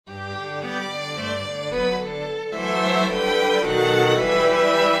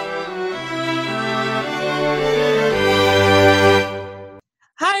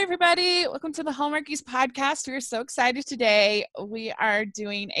everybody. Welcome to the Hallmarkies podcast. We're so excited today. We are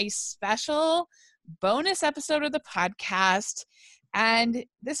doing a special bonus episode of the podcast. And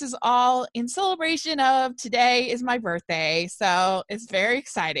this is all in celebration of today is my birthday. So it's very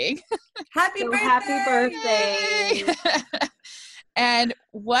exciting. Happy birthday. And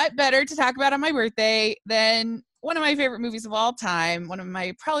what better to talk about on my birthday than one of my favorite movies of all time,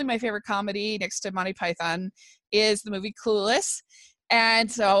 probably my favorite comedy next to Monty Python is the movie Clueless.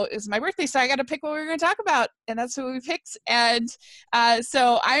 And so it's my birthday, so I got to pick what we're going to talk about, and that's what we picked. And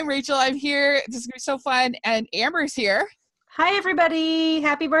so I'm Rachel. I'm here. This is going to be so fun. And Amber's here. Hi, everybody.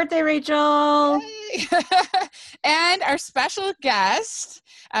 Happy birthday, Rachel. And our special guest,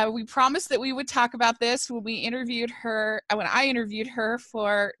 we promised that we would talk about this when I interviewed her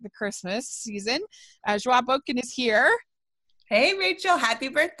for the Christmas season. Joie Boken is here. Hey, Rachel. Happy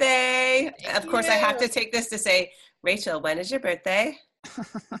birthday. Of course, you. I have to take this to say, Rachel, when is your birthday?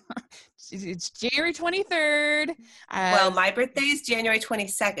 It's January 23rd. Well, my birthday is January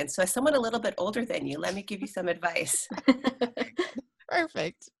 22nd. So as someone a little bit older than you, let me give you some advice.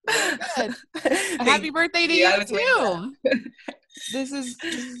 Perfect. Good. Happy birthday to you too. This is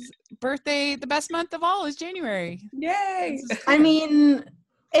birthday. The best month of all is January. Yay. I mean,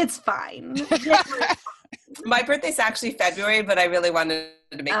 it's fine. My birthday's actually February, but I really wanted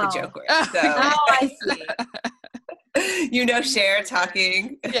to make the joke work. So. I see. Cher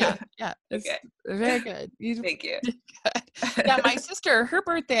talking. Yeah. Okay. Very good. Thank you. Yeah, my sister, her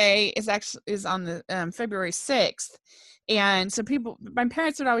birthday is on the February 6th. And so my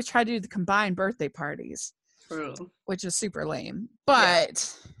parents would always try to do the combined birthday parties. True. Which is super lame.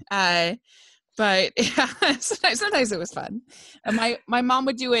 But yeah, sometimes it was fun. My mom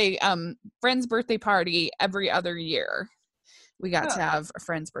would do a friend's birthday party every other year. We got to have a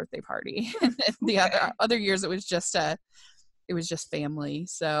friend's birthday party. The other years it was just family.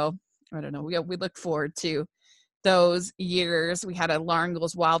 So I don't know. We look forward to those years. We had a Lauren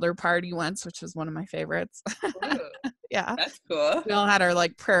Goes Wilder party once, which was one of my favorites. Yeah, that's cool. We all had our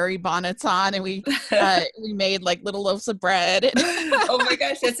prairie bonnets on, and we made little loaves of bread. Oh my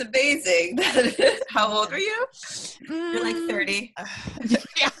gosh, that's amazing. How old were you? You're 30.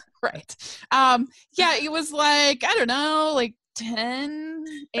 Yeah, right. Yeah, it was I don't know, 10,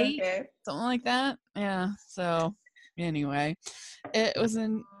 8, something like that. Yeah. So anyway, it was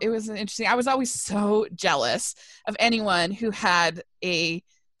an interesting. I was always so jealous of anyone who had a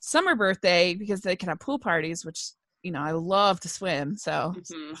summer birthday because they can have pool parties, which I love to swim, so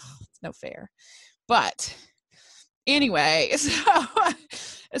it's no fair. But anyway, so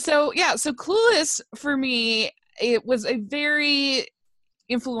Clueless for me, it was a very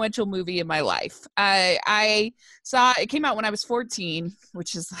influential movie in my life. I saw it came out when I was 14,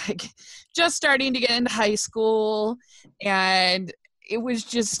 which is just starting to get into high school, and it was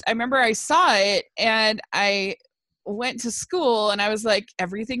just, I remember I saw it and I went to school and I was like,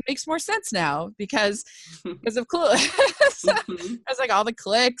 everything makes more sense now because of Clueless. I was all the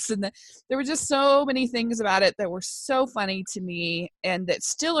clicks, and there were just so many things about it that were so funny to me and that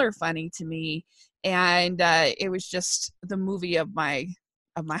still are funny to me. And it was just the movie of my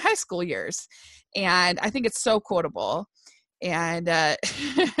high school years, and I think it's so quotable. And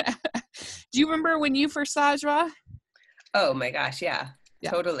do you remember when you first saw Joie? Oh my gosh, yeah.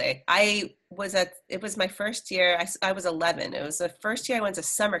 Totally. It was my first year. I was 11. It was the first year I went to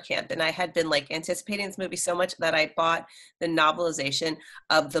summer camp, and I had been anticipating this movie so much that I bought the novelization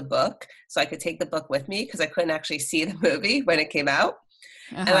of the book so I could take the book with me because I couldn't actually see the movie when it came out.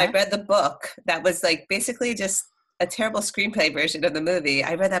 And I read the book that was basically just a terrible screenplay version of the movie.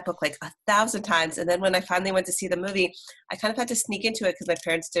 I read that book 1,000 times. And then when I finally went to see the movie, I kind of had to sneak into it because my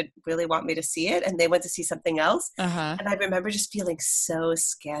parents didn't really want me to see it. And they went to see something else. And I remember just feeling so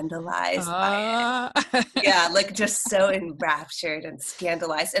scandalized by it. Yeah, just so enraptured and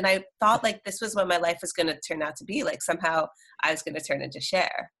scandalized. And I thought this was what my life was going to turn out to be. Somehow I was going to turn into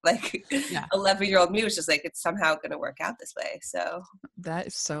Cher. 11-year-old me was just it's somehow going to work out this way. So that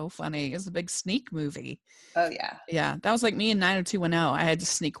is so funny. It's a big sneak movie. Oh yeah. Yeah, that was me in 90210. I had to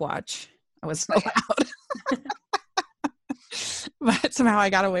sneak watch. I wasn't allowed. But somehow I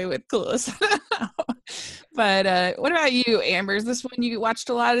got away with Clueless. But what about you, Amber? Is this one you watched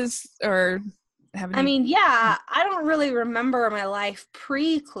a lot? I mean, yeah, I don't really remember my life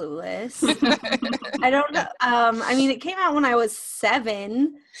pre-Clueless. I don't know. I mean, it came out when I was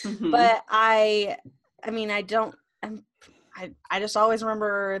 7, but I just always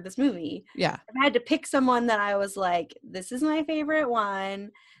remember this movie. Yeah. If I had to pick someone that I was this is my favorite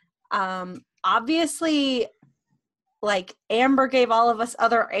one. Obviously, like Amber gave all of us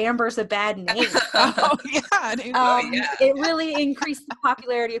other Ambers a bad name. Oh yeah. It really increased the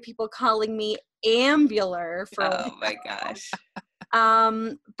popularity of people calling me Ambular for oh my gosh.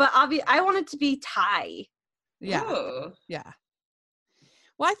 But I wanted to be Ty. Yeah. Ooh. Yeah.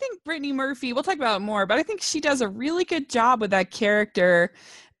 Well, I think Brittany Murphy, we'll talk about it more, but I think she does a really good job with that character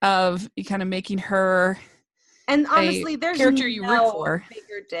of kind of making her and honestly there's character you root for.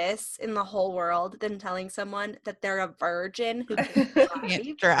 Bigger diss in the whole world than telling someone that they're a virgin who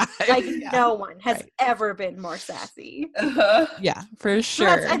can't drive. Like no one has ever been more sassy. Yeah, for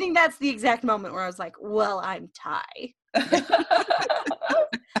sure. So I think that's the exact moment where I was like, well, I'm Ty.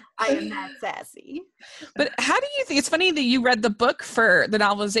 I am that sassy. But how do you think, it's funny that you read the book for the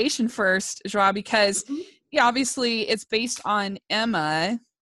novelization first, Joie, because yeah, obviously it's based on Emma.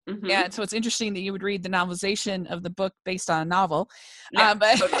 Yeah, so it's interesting that you would read the novelization of the book based on a novel. Yeah,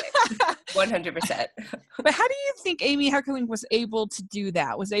 but totally. 100%. But how do you think Amy Heckerling was able to do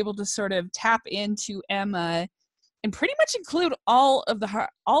that? Was able to sort of tap into Emma and pretty much include all of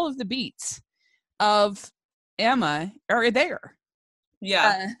the beats of Emma are there.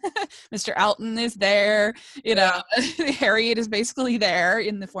 Yeah. Mr. Alton is there. You know, Harriet is basically there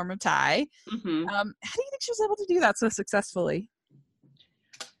in the form of Ty. How do you think she was able to do that so successfully?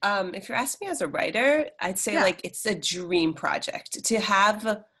 If you're asking me as a writer, I'd say like it's a dream project to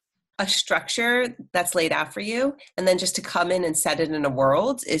have a structure that's laid out for you, and then just to come in and set it in a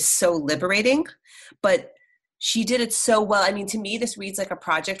world is so liberating. But she did it so well. I mean, to me, this reads like a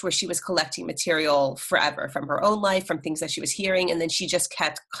project where she was collecting material forever from her own life, from things that she was hearing, and then she just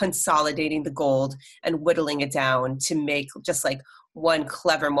kept consolidating the gold and whittling it down to make just like one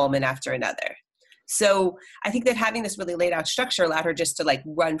clever moment after another. So I think that having this really laid out structure allowed her just to like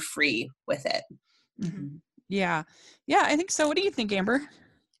run free with it. Yeah. Yeah, I think so. What do you think, Amber?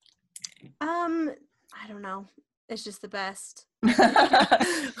 I don't know. It's just the best.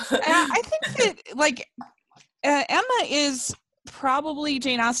 I think that like Emma is probably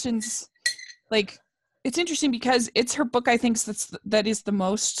Jane Austen's, like, it's interesting because it's her book, I think, that is the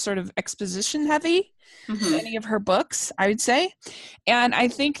most sort of exposition heavy of any of her books, I would say. And I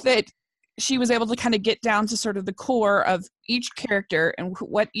think that she was able to kind of get down to sort of the core of each character and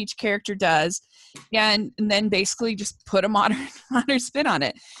what each character does, and then basically just put a modern spin on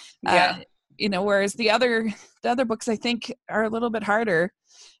it. You know, whereas the other books I think are a little bit harder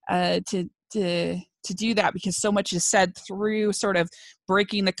to do that, because so much is said through sort of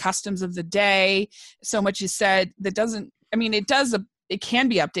breaking the customs of the day. So much is said that doesn't, I mean, it can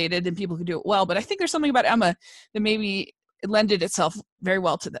be updated and people can do it well, but I think there's something about Emma that maybe it lended itself very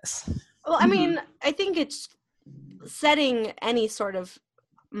well to this. Well, I mean, I think it's setting any sort of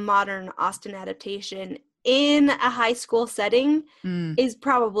modern Austen adaptation in a high school setting is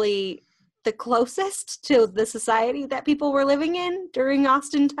probably the closest to the society that people were living in during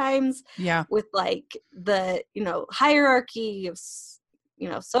Austen times. Yeah. With like the, hierarchy of,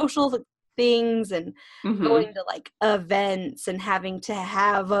 social things and going to like events and having to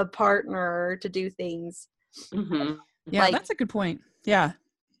have a partner to do things. Yeah, like, that's a good point. Yeah.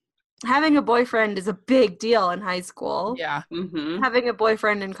 Having a boyfriend is a big deal in high school. Yeah. Having a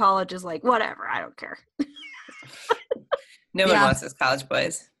boyfriend in college is like, whatever, I don't care. No one wants those college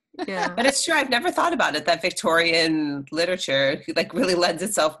boys. Yeah. But it's true. I've never thought about it, that Victorian literature like really lends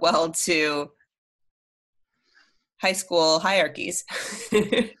itself well to high school hierarchies.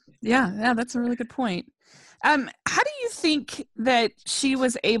 Yeah, that's a really good point. How do you think that she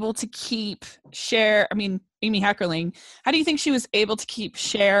was able to keep Amy Heckerling, how do you think she was able to keep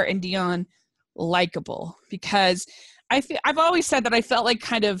Cher and Dion likable? Because I've always said that I felt like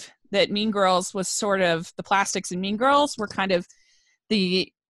kind of that Mean Girls was sort of, the Plastics and Mean Girls were kind of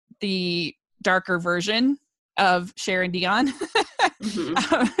the darker version of Cher and Dion.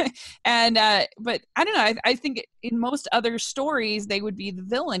 But I don't know, I think in most other stories they would be the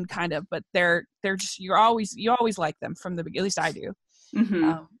villain kind of, but they're just, you always like them from the beginning, at least I do.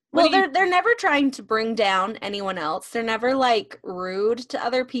 Well, they're never trying to bring down anyone else. They're never like rude to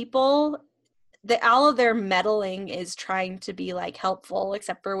other people. All of their meddling is trying to be like helpful,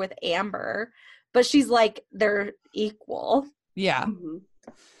 except for with Amber, but she's like they're equal. Yeah.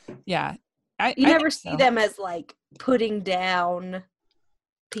 Yeah. You never see them as like putting down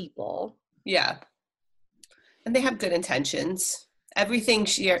people. Yeah. And they have good intentions. Everything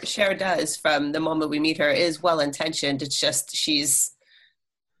Cher does from the moment we meet her is well-intentioned. It's just she's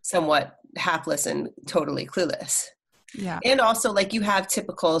somewhat hapless and totally clueless. Yeah. And also, like, you have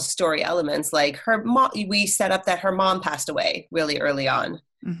typical story elements, like her mom, we set up that her mom passed away really early on.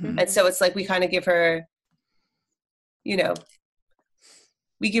 And so it's like we kind of give her,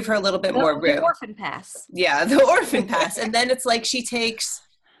 we give her a little bit more room. The orphan pass. Yeah, the orphan pass. And then it's like she takes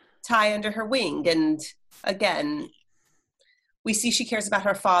Ty under her wing. And again, we see she cares about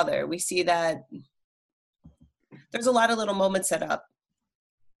her father. We see that there's a lot of little moments set up.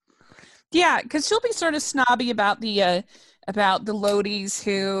 Yeah, because she'll be sort of snobby about the Lodies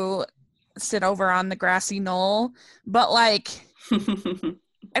who sit over on the grassy knoll, but like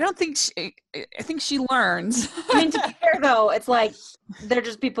I think she learns. I mean, to be fair though, it's like they're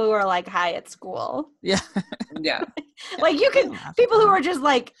just people who are like high at school. Yeah. Yeah. Like you can people who are just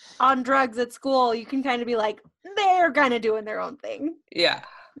like on drugs at school, you can kind of be like, they're kind of doing their own thing. Yeah.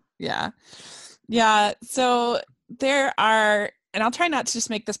 Yeah. Yeah. So there are, and I'll try not to just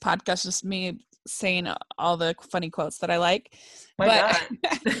make this podcast just me saying all the funny quotes that I like. Why but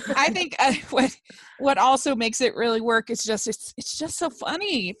not? I think what also makes it really work is just it's just so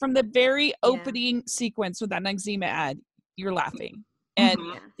funny from the very opening sequence with that Noxzema ad. You're laughing, and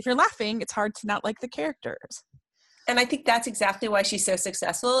if you're laughing, it's hard to not like the characters. And I think that's exactly why she's so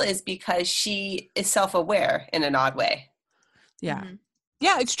successful, is because she is self-aware in an odd way. Yeah. Mm-hmm.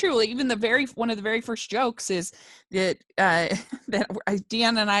 Yeah, it's true. Like, even one of the very first jokes is that that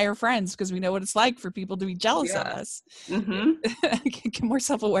Deanna and I are friends because we know what it's like for people to be jealous of us. Mm-hmm. More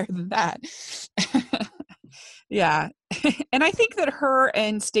self-aware than that. Yeah, and I think that her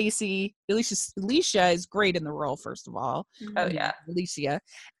and Stacey, Alicia is great in the role. First of all, oh yeah, Alicia,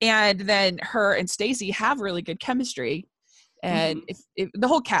 and then her and Stacey have really good chemistry, and if the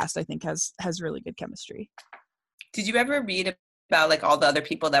whole cast I think has really good chemistry. Did you ever read about like all the other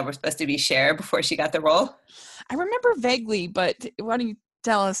people that were supposed to be Cher before she got the role? I remember vaguely, but why don't you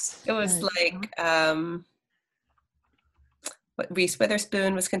tell us? It was like Reese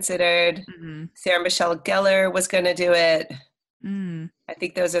Witherspoon was considered. Sarah Michelle Gellar was going to do it. I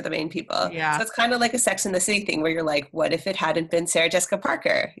think those are the main people. Yeah. So it's kind of like a Sex and the City thing where you're like, what if it hadn't been Sarah Jessica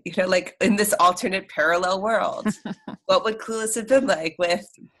Parker? You know, like in this alternate parallel world, what would Clueless have been like with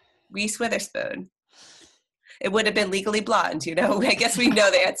Reese Witherspoon? It would have been Legally Blonde, you know? I guess we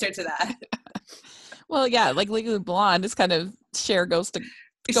know the answer to that. Well, yeah, like Legally Blonde is kind of Cher goes to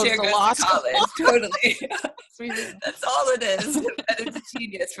law school. Totally. That's all it is. And it's a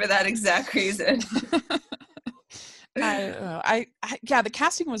genius for that exact reason. I don't know. Yeah, the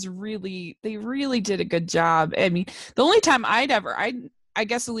casting was they really did a good job. I mean, the only time I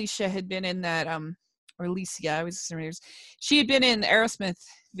guess Alicia had been in that, or Alicia, she had been in the Aerosmith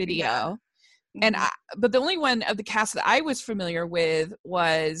video. Yeah. And but the only one of the cast that I was familiar with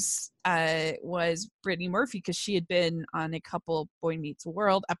was Brittany Murphy, because she had been on a couple Boy Meets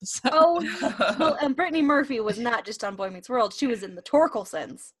World episodes. Oh, well, and Brittany Murphy was not just on Boy Meets World; she was in the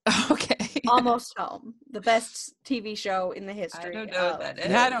Torkelsons. Okay, Almost Home, the best TV show in the history. I don't know what that is.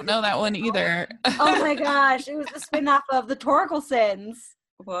 Yeah, I don't know that one either. Oh my gosh, it was the spinoff of the Torkelsons.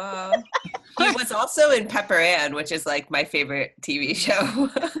 Wow. He was also in Pepper Ann, which is like my favorite TV show.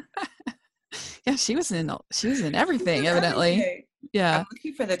 Yeah, she was in everything, evidently. Everything. Yeah. I'm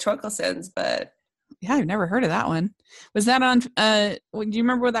looking for the Torkelsons, but yeah, I've never heard of that one. Was that on do you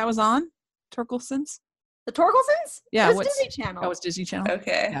remember what that was on? Torkelsons? The Torkelsons? Yeah, it was Disney Channel. That was Disney Channel.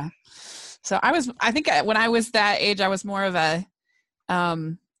 Okay. Yeah. So I think when I was that age, I was more of a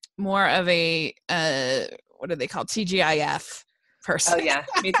what do they call TGIF person. Oh yeah,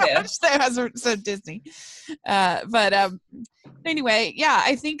 me too. so Disney. But anyway, yeah,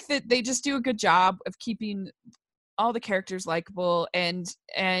 I think that they just do a good job of keeping all the characters likable and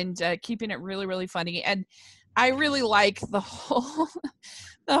keeping it really, really funny. And I really like her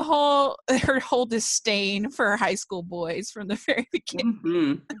whole disdain for high school boys from the very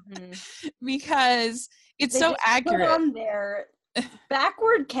beginning, because it's so accurate. Put on their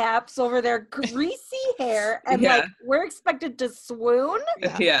backward caps over their greasy hair, and like we're expected to swoon.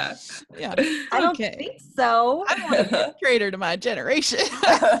 Yeah. I don't think so. I don't want to be a traitor to my generation.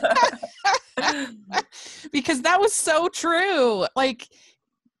 Because that was so true. Like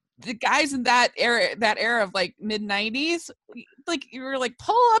the guys in that era of like mid 90s, like you were like,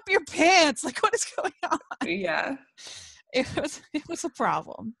 pull up your pants. Like, what is going on? Yeah. It was a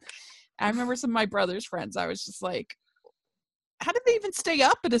problem. I remember some of my brother's friends, I was just like, how did they even stay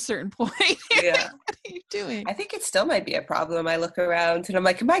up at a certain point? Yeah. What are you doing? I think it still might be a problem. I look around and I'm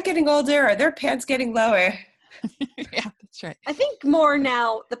like, am I getting older? Are their pants getting lower? Yeah, that's right. I think more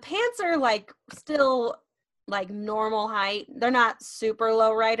now, the pants are like still like normal height. They're not super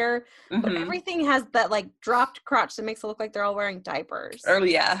low rider, but everything has that like dropped crotch that makes it look like they're all wearing diapers. Oh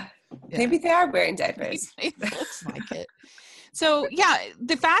yeah. Maybe they are wearing diapers. It looks like it. So yeah,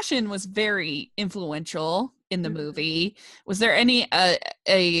 the fashion was very influential in the movie. Was there any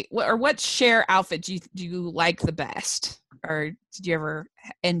what Cher outfit do you like the best? or did you ever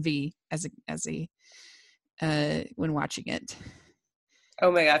envy as a when watching it?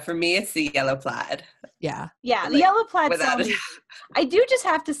 Oh my God. For me, it's the yellow plaid. Yeah. Yeah. The yellow plaid sounds. I do just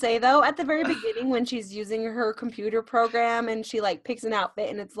have to say though, at the very beginning when she's using her computer program and she like picks an outfit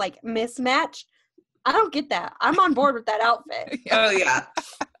and it's like mismatch, I don't get that. I'm on board with that outfit. Oh yeah.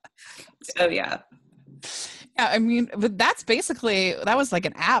 Oh yeah. Yeah, I mean, but that was like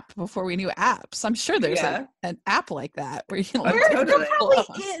an app before we knew apps. I'm sure there's an app like that where you like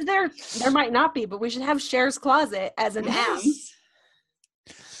there might not be, but we should have Cher's Closet as an app.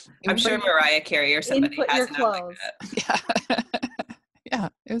 I'm sure Mariah Carey or somebody input has your an clothes. App like that. Yeah,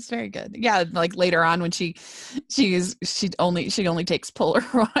 it was very good. Yeah, like later on when she only takes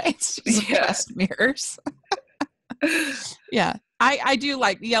Polaroids, she's just mirrors. Yeah. I do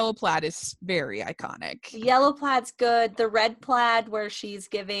like the yellow plaid is very iconic. The yellow plaid's good. The red plaid where she's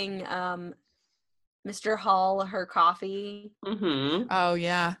giving Mr. Hall her coffee. Mm-hmm. Oh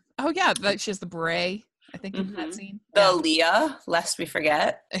yeah. That she has the beret, I think, in that scene. The Aaliyah, lest we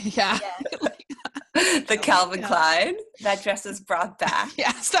forget. Yeah. The Calvin Klein. That dress is brought back.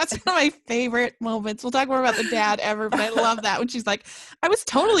 Yes, that's one of my favorite moments. We'll talk more about the dad ever, but I love that when she's like, I was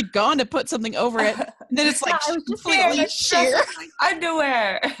totally going to put something over it. And then it's like completely sheer.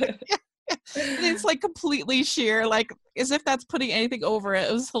 Underwear. And it's like completely sheer, like as if that's putting anything over it.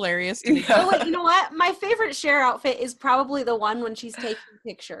 It was hilarious to me. Oh wait, you know what? My favorite Cher outfit is probably the one when she's taking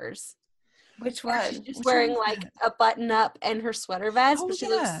pictures. Which one? She's just wearing like a button up and her sweater vest, but she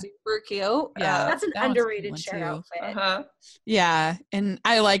looks super cute. Yeah, that's an underrated Cher outfit. Uh-huh. Yeah, and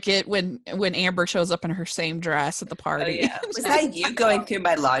I like it when Amber shows up in her same dress at the party. Oh, yeah. Was that you going through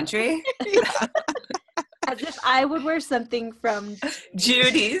my laundry? Yeah. As if I would wear something from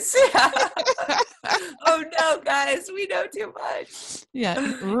Judy's. Oh no, guys, we know too much. Yeah.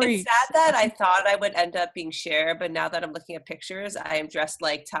 It's sad that I thought I would end up being Cher, but now that I'm looking at pictures, I am dressed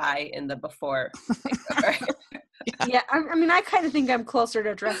like Ty in the before. Yeah, I mean, I kind of think I'm closer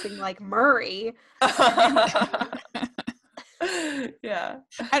to dressing like Murray. Yeah.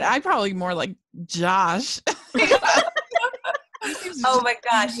 I probably more like Josh. Oh my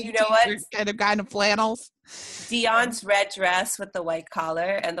gosh, you know what? Kind of flannels. Dion's red dress with the white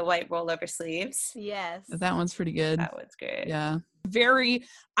collar and the white rollover sleeves. Yes. That one's pretty good. That one's great. Yeah. Very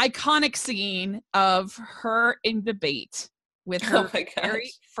iconic scene of her in debate with her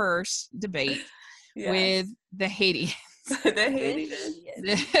very first debate with the Haitians. The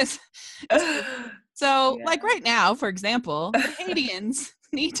Haitians. So, like right now, for example, the Haitians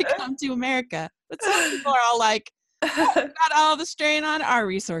need to come to America. But some people are all like, got all the strain on our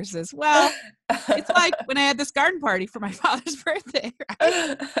resources. Well, it's like when I had this garden party for my father's birthday,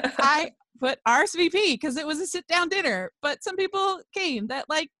 right? I put RSVP because it was a sit-down dinner, but some people came that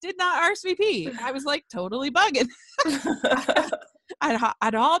like did not RSVP. I was like totally bugging.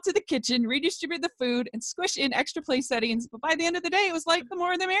 I'd haul to the kitchen, redistribute the food, and squish in extra place settings. But by the end of the day, it was like the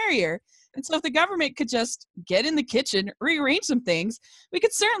more the merrier. And so if the government could just get in the kitchen, rearrange some things, we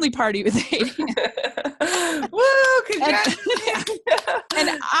could certainly party with Haiti. Woo! Congratulations!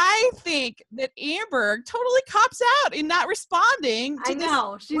 And I think that Amber totally cops out in not responding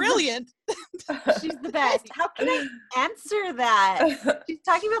to she's brilliant. She's the best. How can I answer that? She's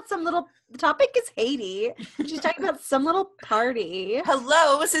talking about the topic is Haiti. She's talking about some little party.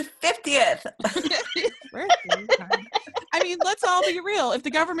 Hello, it was his 50th. I mean, let's all be real. If the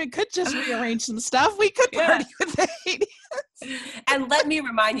government could just rearrange some stuff, we could party with the Haitians. And let me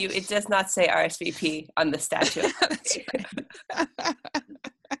remind you, it does not say RSVP on the statue. That's right.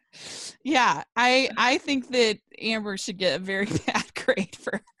 Yeah, I think that Amber should get a very bad grade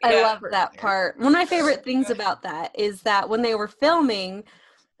for her. I love that part. One of my favorite things about that is that when they were filming,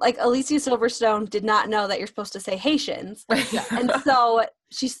 like Alicia Silverstone did not know that you're supposed to say Haitians. And so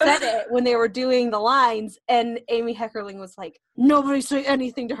she said it when they were doing the lines, and Amy Heckerling was like, nobody say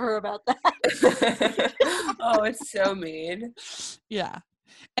anything to her about that. Oh, it's so mean. Yeah.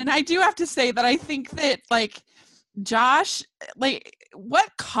 And I do have to say that I think that like Josh, like what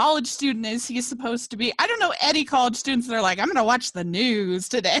college student is he supposed to be? I don't know any college students that are like, I'm going to watch the news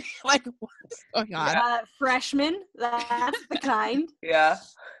today. Like, what's going on? Freshman, that's the kind. Yeah.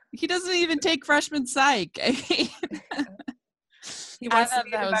 He doesn't even take freshman psych. I mean, he wants to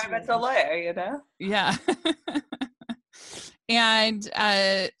be an environmental lawyer, you know? Yeah. And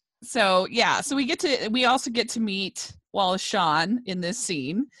so we also get to meet Wallace Shawn in this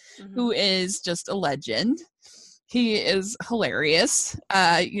scene, who is just a legend. He is hilarious.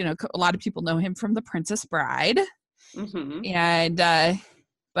 A lot of people know him from The Princess Bride. Mm-hmm. And,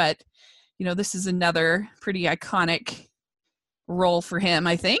 but, this is another pretty iconic role for him,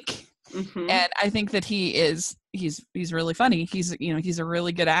 I think. And I think that he's really funny. He's a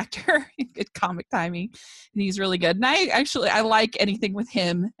really good actor, good comic timing, and he's really good. And I like anything with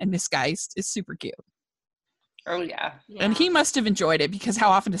him, and Miss Geist is super cute. Oh yeah. And he must have enjoyed it, because how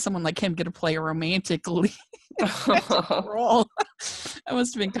often does someone like him get to play a romantic lead role? That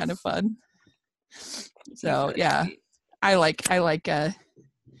must have been kind of fun. So really sweet. I like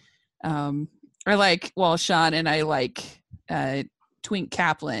Sean, and I like Twink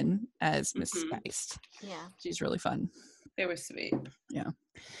Kaplan as Miss Geist. Yeah, she's really fun. They were sweet. Yeah.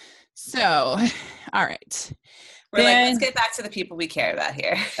 So, all right. Let's get back to the people we care about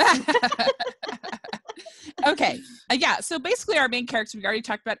here. Okay. So basically our main character, we already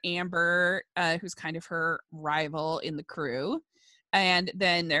talked about Amber, who's kind of her rival in the crew. And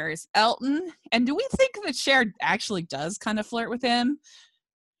then there's Elton. And do we think that Cher actually does kind of flirt with him?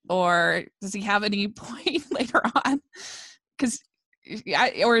 Or does he have any point later on?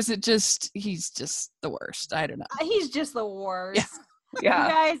 Or is it just, he's just the worst? I don't know. He's just the worst. Yeah.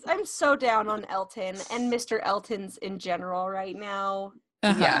 You guys, I'm so down on Elton and Mr. Elton's in general right now.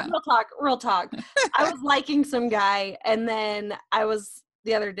 Yeah. Real talk. I was liking some guy, and then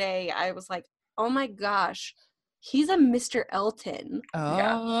the other day, I was like, oh my gosh, he's a Mr. Elton. Oh.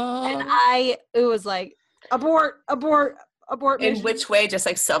 Yeah. And it was like, abort mission. In which way? Just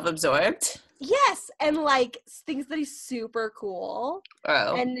like self-absorbed? Yes, and like thinks that he's super cool.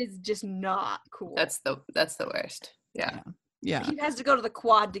 Oh. And is just not cool. That's the worst. Yeah. Yeah. He has to go to the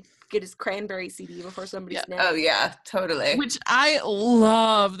quad to get his Cranberry CD before somebody snaps. Oh yeah, totally. Which I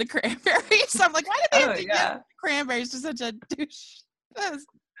love the Cranberries. I'm like, why did they have to get the Cranberries to such a douche? That's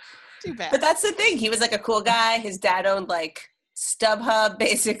too bad. But that's the thing. He was like a cool guy. His dad owned like StubHub,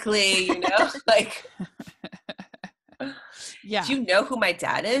 basically, like. Yeah. Do you know who my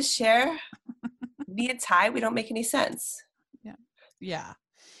dad is, Cher? Me and Ty, we don't make any sense. Yeah.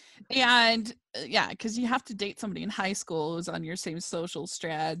 And because you have to date somebody in high school who's on your same social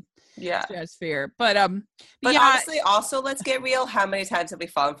stratosphere. But honestly, also, let's get real. How many times have we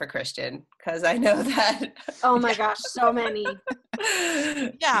fallen for Christian? Because I know that. Oh my gosh, so many.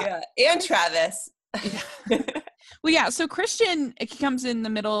 Yeah. And Travis. Well, yeah. So Christian comes in the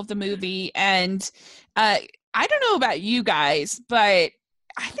middle of the movie, and I don't know about you guys, but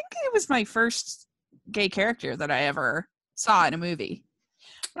I think it was my first gay character that I ever saw in a movie.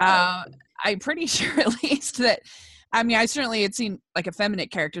 I'm pretty sure, at least, that I certainly had seen like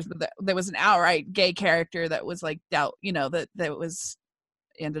effeminate characters, but there was an outright gay character that was like that was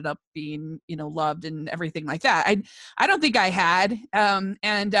ended up being loved and everything like that. I don't think I had,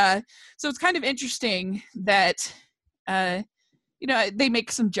 so it's kind of interesting that they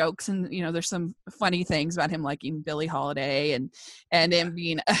make some jokes, and there's some funny things about him liking Billie Holiday and him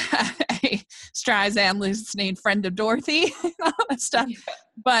being a Streisand listening friend of Dorothy and all that stuff. Yeah.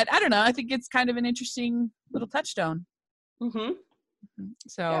 But I don't know. I think it's kind of an interesting little touchstone. Mm-hmm.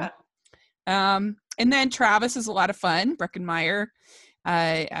 So, and then Travis is a lot of fun. Breckenmeyer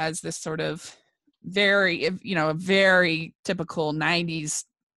as this sort of very, a very typical 90s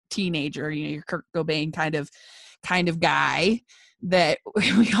teenager, your Kurt Cobain kind of guy that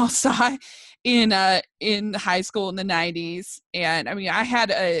we all saw in high school in the 90s. And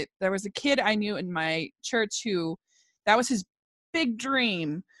there was a kid I knew in my church who that was his big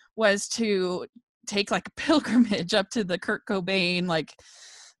dream, was to take like a pilgrimage up to the Kurt Cobain, like,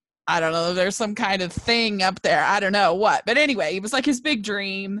 I don't know, there's some kind of thing up there, I don't know what, but anyway, it was like his big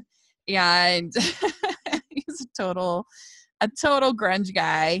dream. And he's a total grunge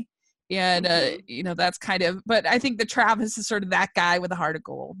guy. And, that's kind of, but I think that Travis is sort of that guy with a heart of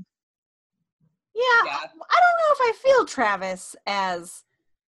gold. Yeah. I don't know if I feel Travis as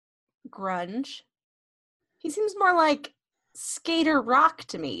grunge. He seems more like skater rock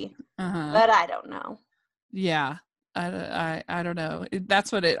to me, but I don't know. Yeah. I don't know.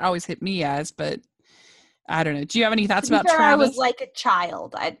 That's what it always hit me as, but I don't know. Do you have any thoughts about Travis? I was like a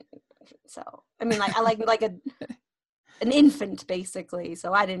child. I like an infant, basically,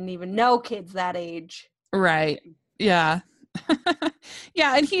 so I didn't even know kids that age. Right. Yeah.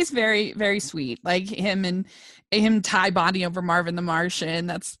 Yeah, and he's very, very sweet. Like him tie bonding over Marvin the Martian.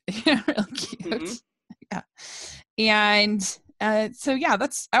 That's really cute. Mm-hmm. Yeah. And so yeah,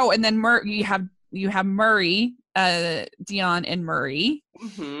 that's and then you have Murray, Dion and Murray.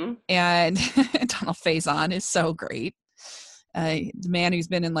 Mm-hmm. And Donald Faison is so great. The man who's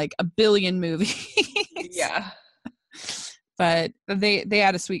been in like a billion movies. Yeah. But they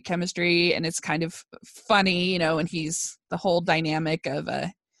had a sweet chemistry, and it's kind of funny, and he's the whole dynamic of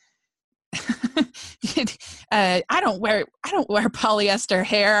I don't wear polyester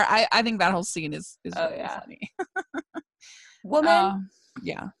hair. I think that whole scene is really funny. Woman.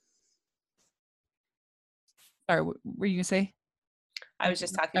 Yeah. Sorry, what were you gonna say? I was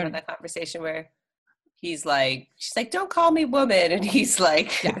just talking about that conversation where she's like, don't call me woman. And he's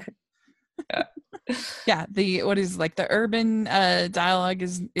like, yeah. Yeah, the urban dialogue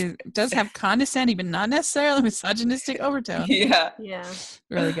does have condescending but not necessarily misogynistic overtone. Yeah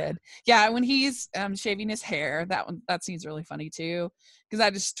Really good. Yeah, when he's shaving his hair, that scene's really funny too, because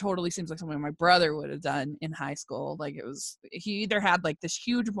that just totally seems like something my brother would have done in high school. Like he either had like this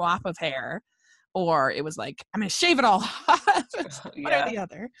huge mop of hair, or it was like, I'm gonna shave it all off. One or the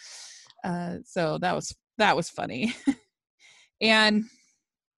other. So that was funny. And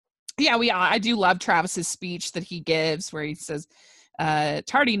yeah, I do love Travis's speech that he gives where he says,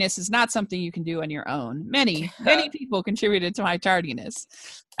 tardiness is not something you can do on your own. Many people contributed to my tardiness.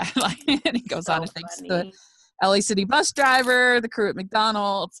 And he goes on and thanks the LA City bus driver, the crew at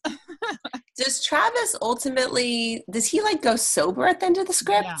McDonald's. Does Travis ultimately, does he like go sober at the end of the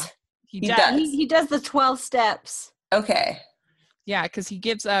script? Yeah, he does. He does the 12 steps. Okay. Yeah, because he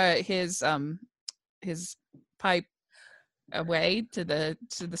gives his pipe away to the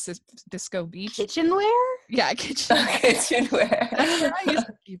disco beach. Kitchenware? Yeah, kitchenware. That's where I used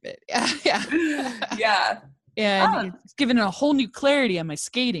to keep it. Yeah. And it's given a whole new clarity on my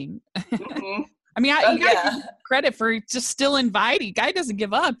skating. Mm-hmm. I mean, you gotta give credit for just still inviting. Guy doesn't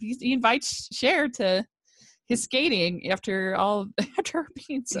give up. He invites Cher to his skating after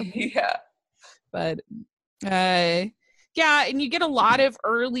being so. Yeah. But yeah, and you get a lot of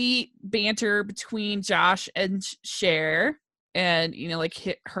early banter between Josh and Cher, and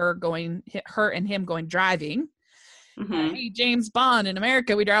like her and him going driving. Mm-hmm. Hey, James Bond, in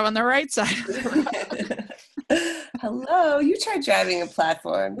America, we drive on the right side of the road. Hello, you try driving in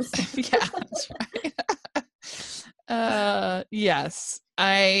platforms. Yeah, that's right. Yes,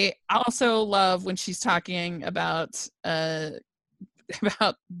 I also love when she's talking about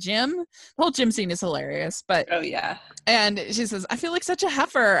Jim. The whole Jim scene is hilarious, but and she says, I feel like such a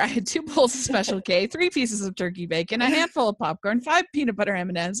heifer. I had 2 bowls of Special K, 3 pieces of turkey bacon, a handful of popcorn, 5 peanut butter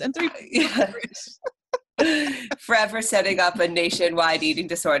M&Ms, and 3 forever setting up a nationwide eating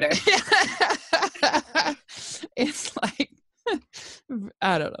disorder. It's like,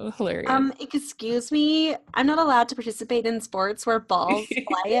 I don't know, hilarious. Excuse me, I'm not allowed to participate in sports where balls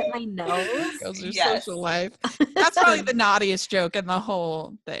fly at my nose. Girls are social life. That's probably the naughtiest joke in the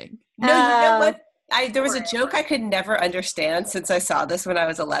whole thing. No, you know what? There was a joke I could never understand since I saw this when I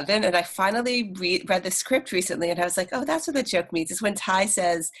was 11, and I finally read the script recently, and I was like, oh, that's what the joke means. It's when Ty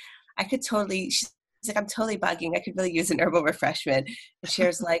says, she's like, I'm totally bugging. I could really use an herbal refreshment. And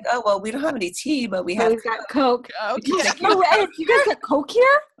Cher's like, oh, well, we don't have any tea, but we have got Coke. Okay. You guys got Coke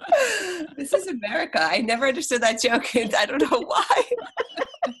here? This is America. I never understood that joke, and I don't know why.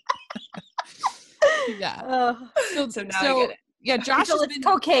 Yeah. So now I get it. Yeah, Josh has been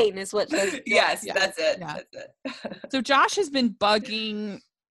cocaine is what yes, that's it. Yeah. That's it. So Josh has been bugging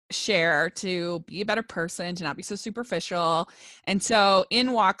Cher to be a better person, to not be so superficial. And so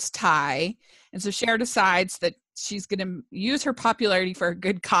in walks Ty. And so Cher decides that she's going to use her popularity for a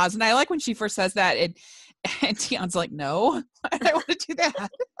good cause. And I like when she first says that, and Tion's like, no, I don't want to do that.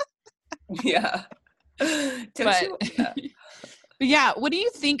 Yeah. But yeah, what do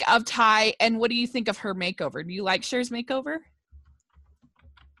you think of Ty, and what do you think of her makeover? Do you like Cher's makeover?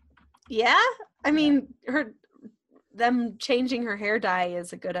 Yeah. I mean, them changing her hair dye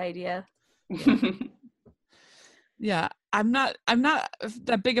is a good idea. Yeah, I'm not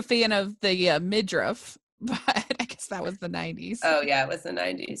that big a fan of the midriff, but I guess that was the 90s. Oh yeah, it was the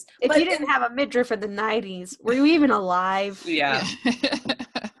 90s. If you didn't have a midriff in the 90s, were you even alive? Yeah.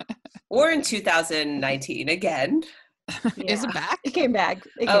 Or in 2019 again. Yeah. Is it back? It came back.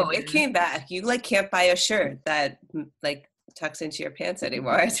 It came back. You can't buy a shirt that tucks into your pants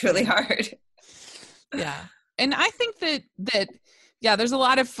anymore. It's really hard. Yeah. And I think that there's a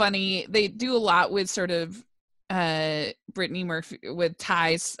lot of funny. They do a lot with sort of Brittany Murphy, with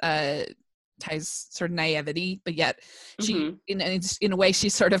Ty's sort of naivety, but yet she in a way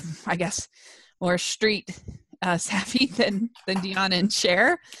she's sort of, I guess, more street savvy than Deanna and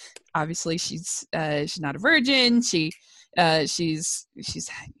Cher. Obviously she's not a virgin. She's had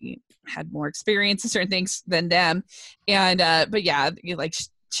more experience in certain things than them, and but yeah,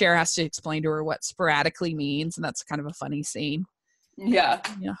 Cher has to explain to her what sporadically means, and that's kind of a funny scene. Yeah.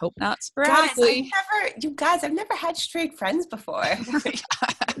 Hope not sporadically. I've never had straight friends before.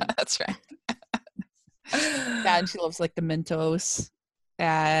 That's right. Yeah, and she loves the Mentos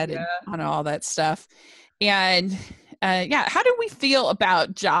ad and all that stuff. And how do we feel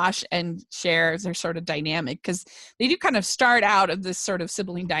about Josh and Cher as their sort of dynamic? Because they do kind of start out of this sort of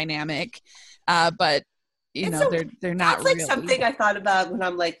sibling dynamic, but you know, they're not that's like really. something I thought about when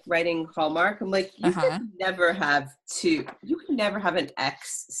I'm like writing Hallmark. I'm like, you can never have an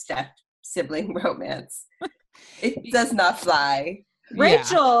ex-step sibling romance. It does not fly.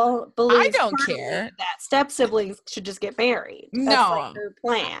 Rachel believes I don't care that step siblings should just get married. That's like her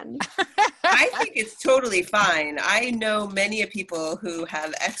plan. I think it's totally fine. I know many people who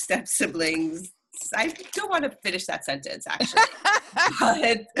have ex-step siblings. I don't want to finish that sentence, actually.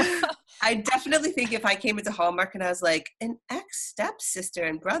 But I definitely think if I came into Hallmark and I was like, an ex-stepsister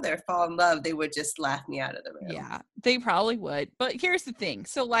and brother fall in love, they would just laugh me out of the room. Yeah, they probably would. But here's the thing.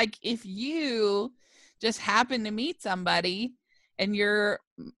 So, like, if you just happen to meet somebody and your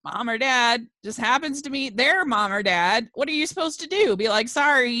mom or dad just happens to meet their mom or dad, what are you supposed to do? Be like,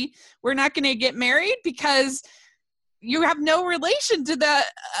 sorry, we're not going to get married because you have no relation to the,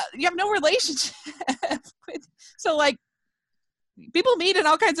 you have no relationship. So, like, people meet in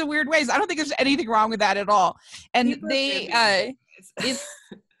all kinds of weird ways. I don't think there's anything wrong with that at all. And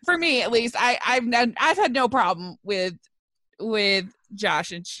for me at least, I've had no problem with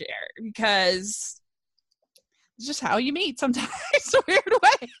Josh and Cher because it's just how you meet sometimes weird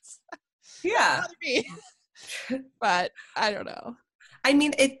ways. Yeah. But I don't know. I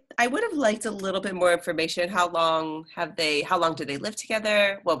mean, I would have liked a little bit more information. How long did they live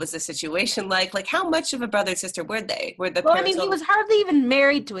together? What was the situation like? Like, how much of a brother and sister were they? He was hardly even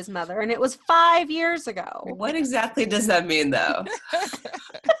married to his mother, and it was 5 years ago. What exactly does that mean, though?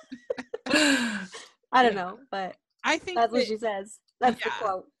 I don't know, but I think that's what she says. That's the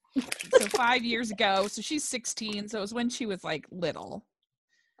quote. So 5 years ago, so she's 16, so it was when she was like little.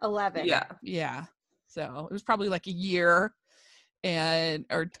 11. Yeah. So it was probably like a year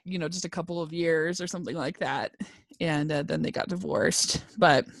or just a couple of years or something like that, and then they got divorced.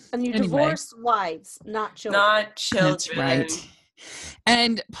 But and you divorce wives, not children. That's right.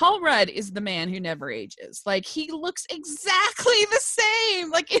 And Paul Rudd is the man who never ages. Like, he looks exactly the same.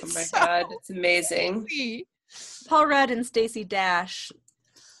 Like, it's God, it's amazing. Crazy. Paul Rudd and Stacey Dash.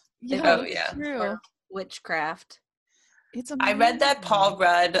 True. Witchcraft. It's amazing. I read that Paul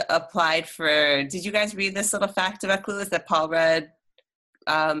Rudd applied for. Did you guys read this little fact about Clueless that Paul Rudd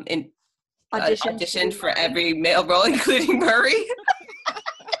auditioned for every male role, including Murray?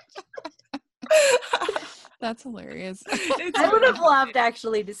 That's hilarious. I would have loved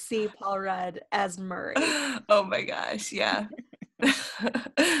actually to see Paul Rudd as Murray. Oh my gosh, yeah.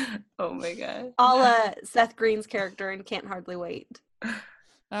 Oh my god. Seth Green's character in Can't Hardly Wait.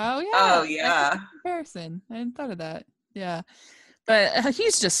 Oh yeah. Comparison. I hadn't thought of that. Yeah, but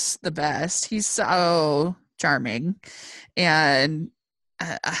he's just the best. He's so charming, and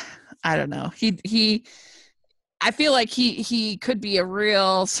I don't know. I feel like he could be a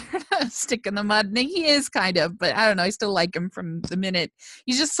real sort of stick in the mud, and he is kind of. But I don't know. I still like him from the minute.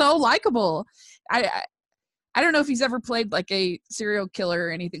 He's just so likable. I don't know if he's ever played like a serial killer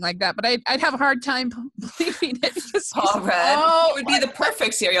or anything like that, but I'd have a hard time believing it. Paul Rudd would be the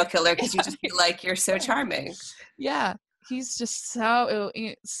perfect serial killer because you just be like, you're so charming. Yeah, he's just so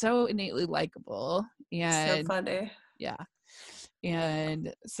innately likable and so funny. Yeah,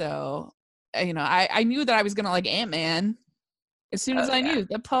 and so I knew that I was gonna like Ant-Man as soon as I knew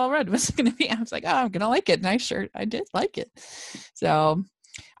that Paul Rudd was gonna be. I was like, oh, I'm gonna like it, and I did like it. So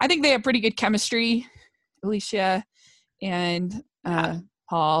I think they have pretty good chemistry. Alicia and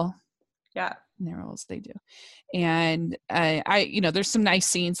Paul, in their roles, they do. And I there's some nice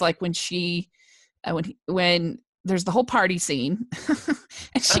scenes like when she when there's the whole party scene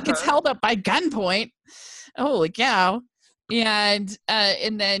and she gets held up by gunpoint. Holy cow. And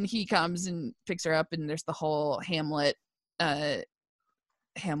then he comes and picks her up, and there's the whole Hamlet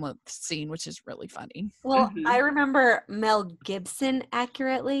scene, which is really funny. Well, I remember Mel Gibson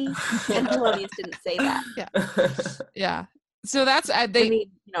accurately, and Melodious didn't say that. Yeah. So that's you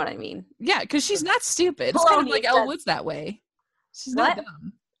know what I mean? Yeah, because she's not stupid. It's kind of like Elle Woods that way. She's not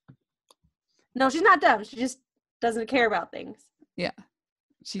dumb. No, she's not dumb. She just doesn't care about things. Yeah,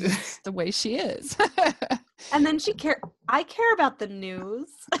 she's just the way she is. And then I care about the news.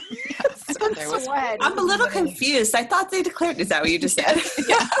 I'm a little confused. I thought they declared. Is that what you just said?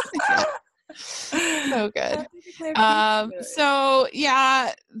 Yeah. So good. So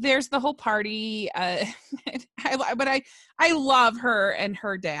yeah, there's the whole party. I love her and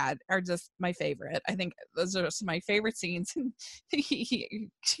her dad are just my favorite. I think those are some of my favorite scenes. She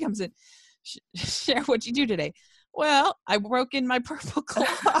comes in. Cher, what'd you do today? Well, I broke in my purple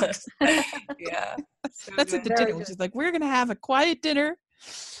clocks. Yeah. So that's at the dinner. She's like, we're going to have a quiet dinner.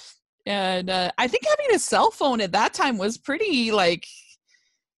 And I think having a cell phone at that time was pretty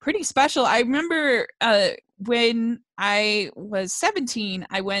special. I remember when I was 17,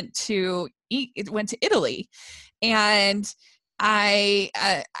 I went to went to Italy, and I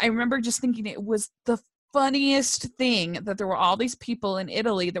remember just thinking it was the funniest thing that there were all these people in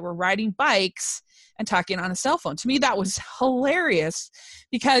Italy that were riding bikes and talking on a cell phone. To me, that was hilarious,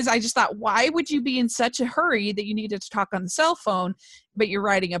 because I just thought, why would you be in such a hurry that you needed to talk on the cell phone, but you're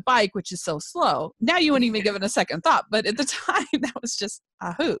riding a bike, which is so slow? Now you wouldn't even give it a second thought, but at the time that was just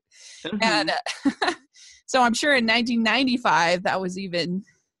a hoot. And so I'm sure in 1995, that was even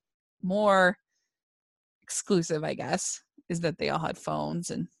more exclusive, I guess, is that they all had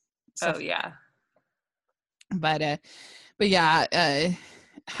phones and stuff. Oh yeah. But yeah,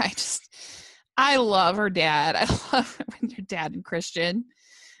 I love her dad. I love when your dad and Christian,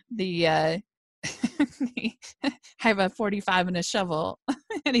 I have a 45 and a shovel.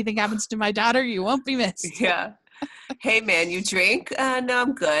 Anything happens to my daughter, you won't be missed. Yeah. Hey man, you drink? No,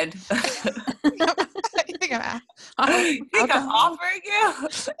 I'm good. You think I'm offering you?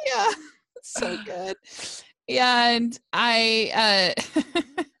 Yeah, so good. And I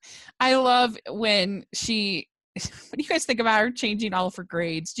love when she. What do you guys think about her changing all of her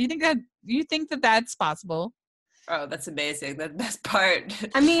grades? Do you think that that's possible? Oh, that's amazing. That's the best part.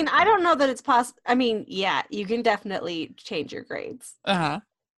 I mean, I don't know that it's possible. I mean, yeah, you can definitely change your grades.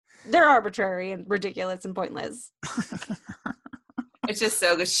 They're arbitrary and ridiculous and pointless. It's just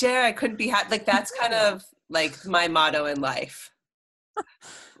so good. Cher, I couldn't be happy. Like, that's kind of like my motto in life.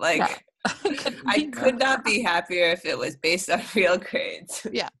 Like, yeah. I could not be happier if it was based on real grades.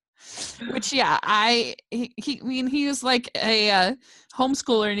 Yeah. Which, yeah, he was like a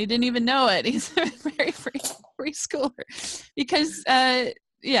homeschooler and he didn't even know it. He's a very free schooler because,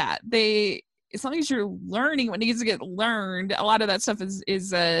 yeah, as long as you're learning what needs to get learned, a lot of that stuff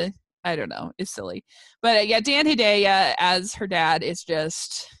is I don't know, is silly. But yeah, Dan Hedaya as her dad is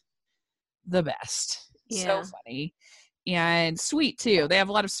just the best. Yeah. So funny and sweet too. They have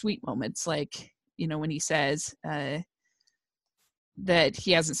a lot of sweet moments, like, you know, when he says that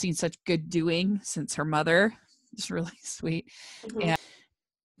he hasn't seen such good doing since her mother. It's really sweet. And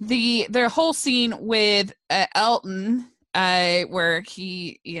the whole scene with Elton, where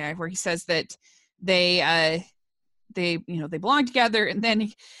he says that they belong together, and then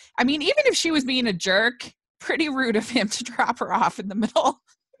even if she was being a jerk, pretty rude of him to drop her off in the middle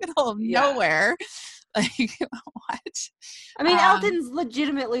of nowhere. Like, what? I mean, Elton's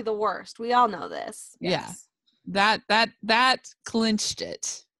legitimately the worst. We all know this. Yes. Yeah. That clinched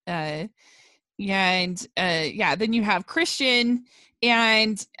it. Then you have Christian,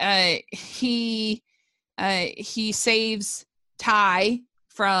 and he saves Ty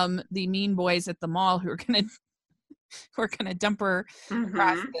from the mean boys at the mall who are gonna dump her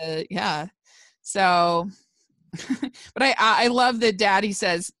across the So, but I love that Daddy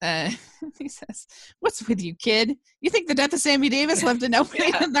says he says, "What's with you, kid? You think the death of Sammy Davis left an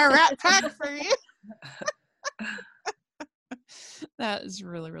opening in their rat pack for you?" That is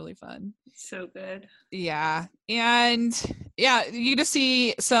really, really fun. So good. Yeah. And yeah, you just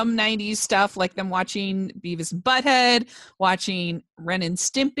see some 90s stuff, like them watching Beavis and Butthead, watching Ren and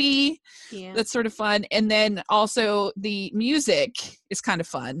Stimpy. Yeah. That's sort of fun. And then also the music is kind of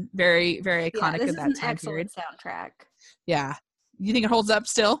fun. Very, very iconic in that time period. Soundtrack. Yeah. You think it holds up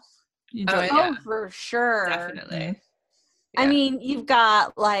still? You enjoy it? Oh, for sure. Definitely. Mm-hmm. Yeah. I mean, you've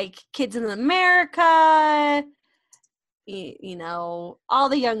got like Kids in America, you know, all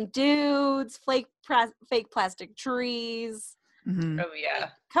the young dudes, fake plastic trees. Mm-hmm. Oh yeah,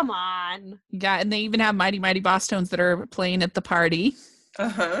 come on. Yeah, and they even have Mighty Mighty Boss Tones that are playing at the party.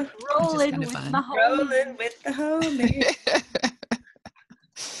 Rolling with the homies.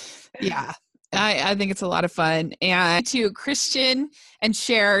 Yeah, I think it's a lot of fun. And to Christian and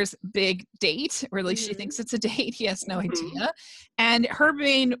Cher's big date, or at least she thinks it's a date. He has no idea. And her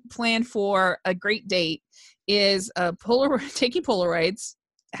main plan for a great date is taking Polaroids,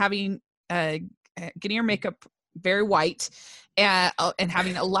 having getting your makeup very white, and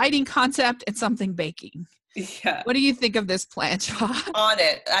having a lighting concept and something baking. Yeah. What do you think of this plan, Shaw? On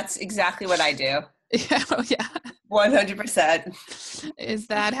it. That's exactly what I do. Yeah. 100%. Is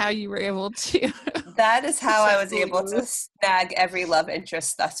that how you were able to? That is how I was able to snag every love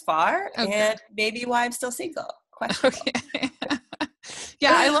interest thus far, and maybe why I'm still single. Okay.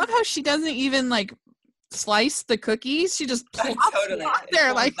 Yeah, I love how she doesn't even like slice the cookies. She just plops them out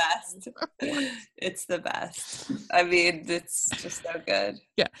there like best. It's the best. I mean, it's just so good.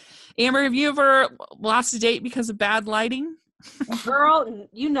 Yeah. Amber, have you ever lost a date because of bad lighting? Girl,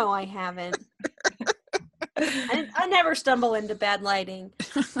 you know I haven't. I never stumble into bad lighting.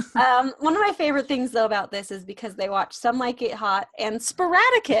 One of my favorite things though about this is because they watch Some Like It Hot and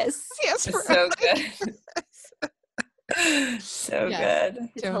Sporadicus. Yes, it's so good. So good.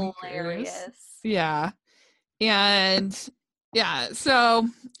 It's hilarious. Yeah. And yeah, so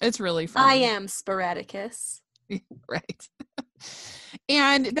it's really fun. I am Sporadicus. Right.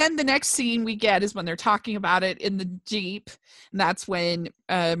 And then the next scene we get is when they're talking about it in the Jeep. And that's when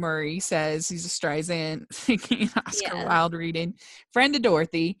Murray says he's a Streisand thinking Oscar Wilde reading, friend of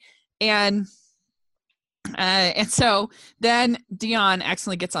Dorothy. And so then Dion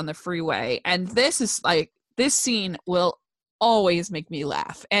accidentally gets on the freeway. And this scene will always make me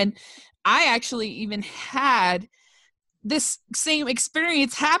laugh. And I actually even had this same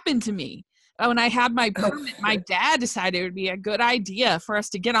experience happen to me. When I had my permit, my dad decided it would be a good idea for us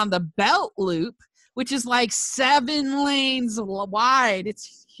to get on the Belt Loop, which is like 7 lanes wide.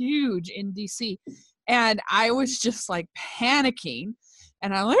 It's huge in DC. And I was just like panicking.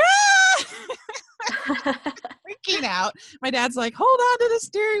 And I'm like, freaking out. My dad's like, hold on to the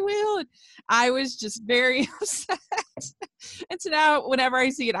steering wheel. And I was just very upset. And so now whenever I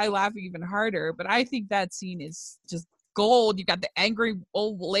see it, I laugh even harder. But I think that scene is just gold. You got the angry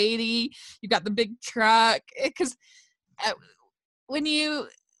old lady, you got the big truck, because when you're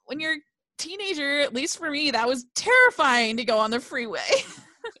a teenager, at least for me, that was terrifying to go on the freeway.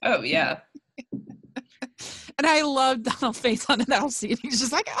 Oh yeah. And I love Donald Faison in that scene. He's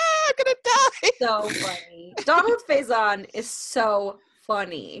just like, I'm gonna die. So funny. Donald Faison is so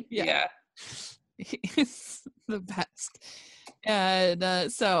funny. Yeah. He's the best. And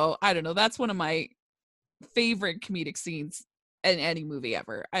so I don't know, that's one of my favorite comedic scenes in any movie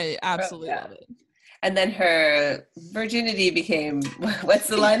ever. I absolutely love it. And then her virginity became, what's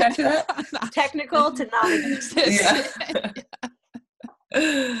the line after that? Technical to non-existent.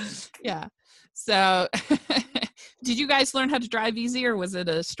 Yeah. So did you guys learn how to drive easy, or was it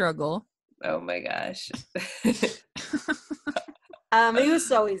a struggle? Oh my gosh. It was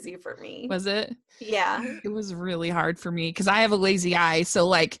so easy for me. Was it? Yeah. It was really hard for me because I have a lazy eye. So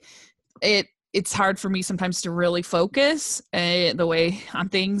like it's hard for me sometimes to really focus the way on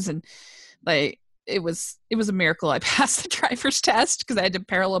things. And like, it was a miracle I passed the driver's test because I had to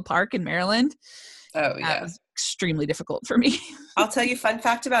parallel park in Maryland. Oh yeah. That was extremely difficult for me. I'll tell you a fun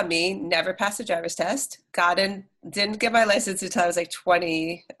fact about me. Never passed the driver's test. Didn't get my license until I was like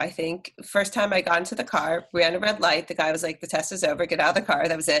 20, I think. First time I got into the car, ran a red light. The guy was like, the test is over. Get out of the car.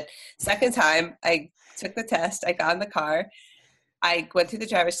 That was it. Second time I took the test. I got in the car. I went through the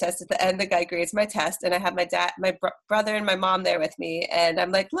driver's test. At the end, the guy grades my test, and I have my dad, my brother, and my mom there with me. And I'm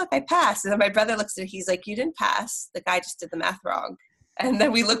like, "Look, I passed." And then my brother looks at it. He's like, "You didn't pass. The guy just did the math wrong." And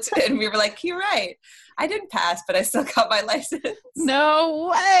then we looked at it, and we were like, "You're right. I didn't pass, but I still got my license."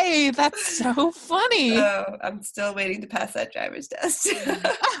 No way! That's so funny. So I'm still waiting to pass that driver's test.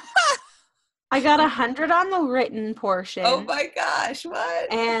 I got 100 on the written portion. Oh my gosh,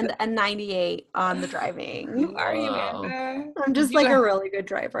 what? And a 98 on the driving. Who are you, Amber? I'm just like a really good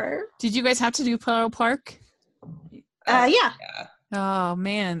driver. Did you guys have to do parallel park? Yeah. Oh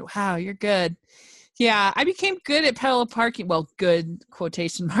man, wow, you're good. Yeah, I became good at parallel parking. Well, good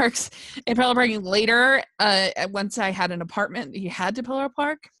quotation marks at parallel parking later. Once I had an apartment, you had to parallel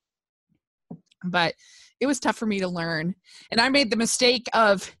park, but it was tough for me to learn. And I made the mistake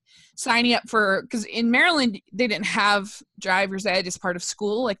of signing up for, because in Maryland they didn't have driver's ed as part of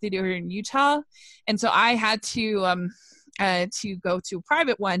school like they do here in Utah, and so I had to go to a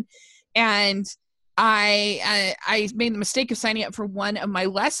private one, and I made the mistake of signing up for one of my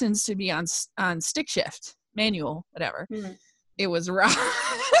lessons to be on stick shift, manual, whatever. Mm-hmm. It was rough.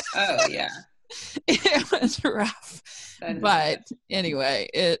 Oh yeah. It was rough, but anyway,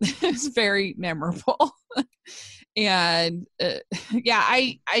 it was very memorable. And yeah,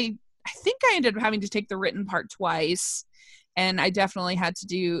 I think I ended up having to take the written part twice, and I definitely had to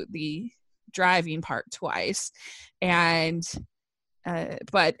do the driving part twice. And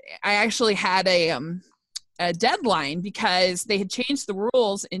but I actually had a deadline because they had changed the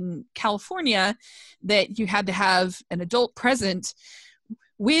rules in California that you had to have an adult present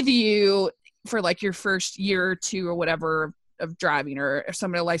with you for like your first year or two or whatever of driving, or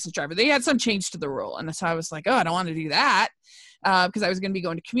somebody, a licensed driver. They had some change to the rule. And so I was like, oh, I don't want to do that. Because I was going to be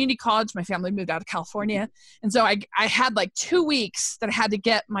going to community college. My family moved out of California. And so I had like 2 weeks that I had to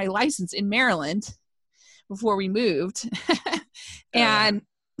get my license in Maryland before we moved. And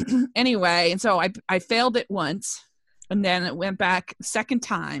anyway, and so I failed it once, and then it went back second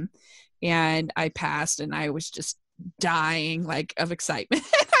time, and I passed, and I was just dying like of excitement.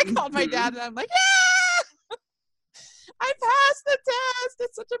 I called my dad, and I'm like, yeah, I passed the test.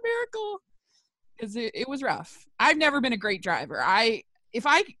 It's such a miracle. Because it was rough. I've never been a great driver. If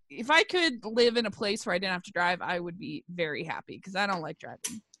I could live in a place where I didn't have to drive, I would be very happy because I don't like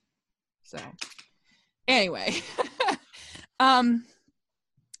driving. So anyway.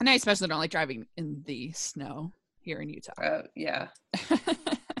 And I especially don't like driving in the snow here in Utah. Yeah.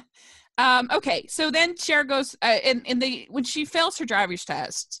 Okay, so then Cher goes when she fails her driver's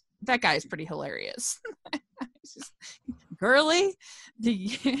test, that guy is pretty hilarious. Just, girly,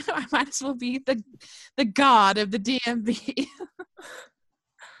 I might as well be the god of the DMV.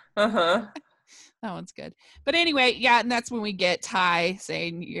 Uh-huh. That one's good. But anyway, yeah, and that's when we get Ty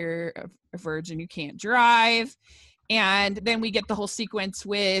saying you're a virgin, you can't drive. And then we get the whole sequence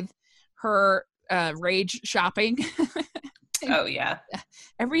with her rage shopping. Oh, yeah.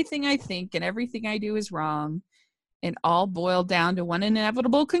 Everything I think and everything I do is wrong. And all boiled down to one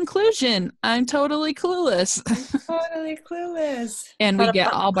inevitable conclusion. I'm totally clueless. Totally clueless. And we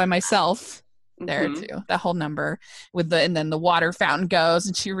get all by myself there too. That whole number and then the water fountain goes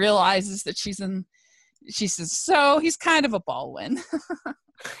and she realizes that she says, so he's kind of a Baldwin.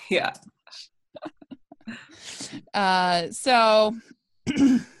 Yeah. So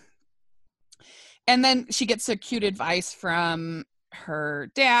and then she gets a cute advice from her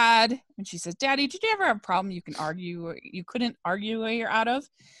dad and she says, Daddy, did you ever have a problem you couldn't argue your way out of?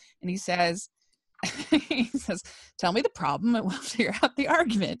 And he says, tell me the problem and we'll figure out the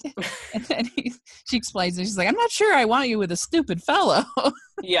argument. And then she explains it. She's like, I'm not sure I want you with a stupid fellow.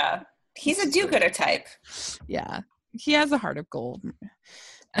 Yeah. He's a do-gooder type. Yeah. He has a heart of gold.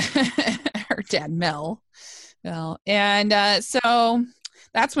 Her dad, Mel. And so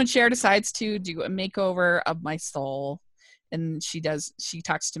that's when Cher decides to do a makeover of my soul. And she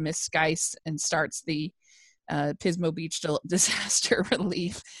talks to Miss Skice and starts the Pismo Beach disaster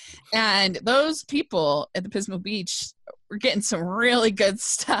relief. And those people at the Pismo Beach were getting some really good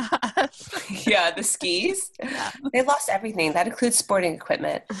stuff. Yeah, the skis. Yeah. They lost everything. That includes sporting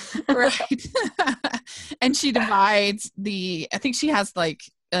equipment. Right. And she divides I think she has like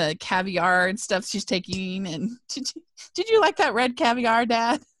caviar and stuff she's taking. And did you like that red caviar,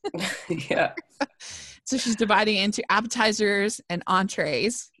 Dad? Yeah. So she's dividing into appetizers and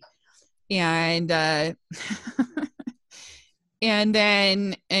entrees. And and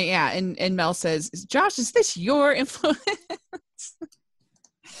then and Mel says, Josh, is this your influence?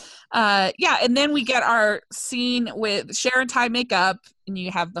 And then we get our scene with Cher and Ty makeup, and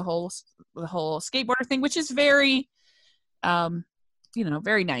you have the whole skateboarder thing, which is very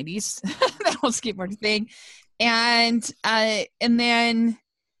very 90s, that whole skateboarding thing. And then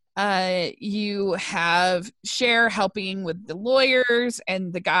you have Cher helping with the lawyers,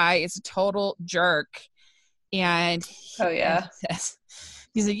 and the guy is a total jerk. And he's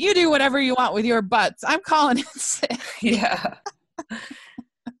like, you do whatever you want with your butts. I'm calling it sick. Yeah.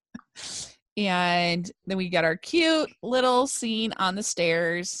 And then we get our cute little scene on the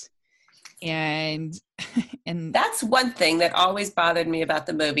stairs. And that's one thing that always bothered me about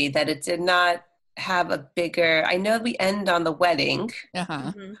the movie, that it did not have a bigger, I know we end on the wedding,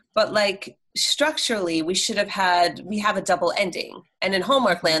 but like structurally we have a double ending, and in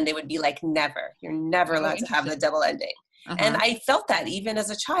Hallmark Land they would be like, you're never allowed to have the double ending. And I felt that even as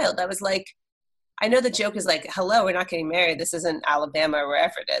a child. I was like, I know the joke is like, hello, we're not getting married, this isn't Alabama or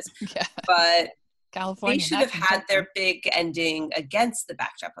wherever it is. Yeah. But California, they should have had their big ending against the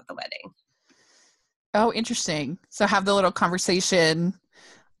backdrop of the wedding. Oh, interesting. So have the little conversation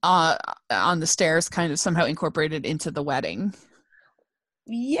on the stairs kind of somehow incorporated into the wedding.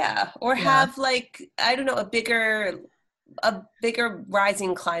 Yeah. Or have like, I don't know, a bigger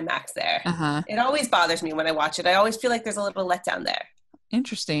rising climax there. It always bothers me when I watch it. I always feel like there's a little letdown there.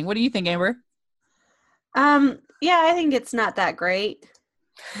 Interesting. What do you think, Amber? Yeah, I think it's not that great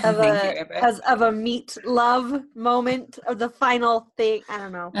of a meet love moment of the final thing. I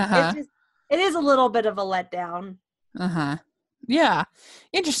don't know. It is a little bit of a letdown. Yeah.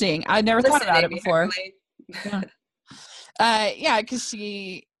 Interesting. I never thought about it before. Because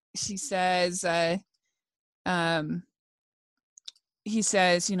she says, he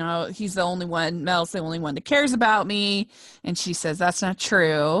says, he's the only one, Mel's the only one that cares about me. And she says, that's not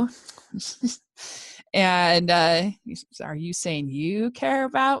true. And he says, are you saying you care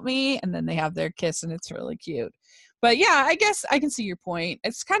about me? And then they have their kiss, and it's really cute. But yeah, I guess I can see your point.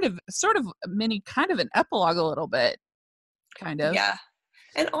 It's kind of an epilogue a little bit. Kind of. Yeah.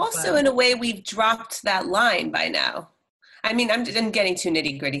 And also in a way we've dropped that line by now. I mean, I'm getting too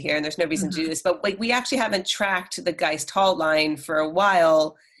nitty gritty here, and there's no reason to do this, but like we actually haven't tracked the Geist Hall line for a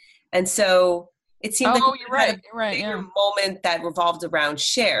while. And so it seemed like you're right. bigger moment that revolved around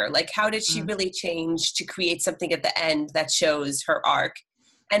Cher. Like, how did she really change to create something at the end that shows her arc?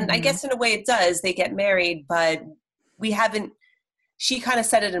 And I guess in a way it does. They get married, but she kind of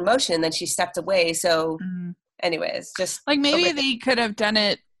set it in motion, and then she stepped away. So anyways, just like maybe they could have done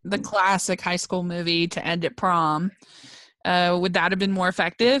it the classic high school movie to end at prom, Would that have been more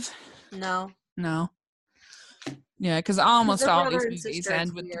effective? No. Yeah, because almost all these movies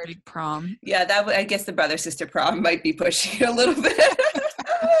end with the big prom. Yeah, I guess the brother-sister prom might be pushing it a little bit.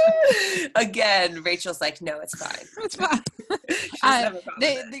 Again, Rachel's like, no, it's fine. It's fine.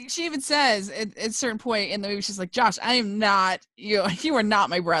 She even says at a certain point in the movie, she's like, Josh, I am not, you are not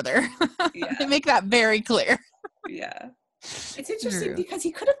my brother. Yeah. They make that very clear. Yeah. It's interesting because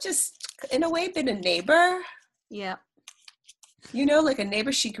he could have just, in a way, been a neighbor. Yeah. You know, like a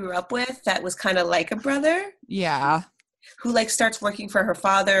neighbor she grew up with that was kind of like a brother. Yeah. Who like starts working for her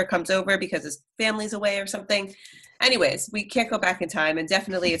father, comes over because his family's away or something. Anyways, we can't go back in time, and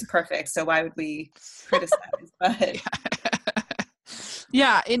definitely it's perfect. So why would we criticize? But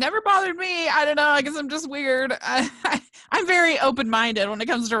yeah, it never bothered me. I don't know. I guess I'm just weird. I'm very open-minded when it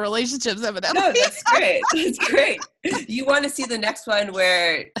comes to relationships, evidently. No, that's great. That's great. You want to see the next one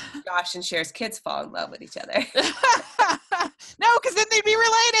where Josh and Cher's kids fall in love with each other. No, because then they'd be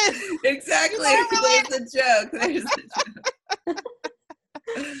related. Exactly. There's a joke. There's a joke.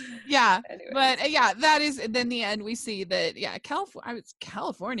 Yeah, anyways. But that is, then the end we see that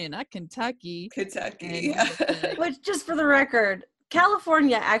California, not Kentucky. Yeah. Which, just for the record,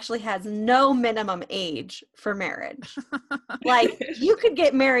 California actually has no minimum age for marriage. Like, you could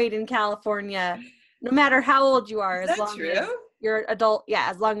get married in California no matter how old you are, as long as you're adult. Yeah,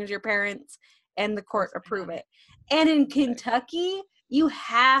 as long as your parents and the court approve it. And in Kentucky, you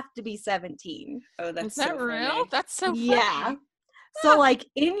have to be 17. Oh, that's is that so real? Funny. That's so funny. Yeah. So, like,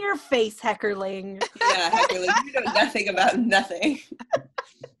 in your face, Heckerling. Yeah, Heckerling. You know nothing about nothing.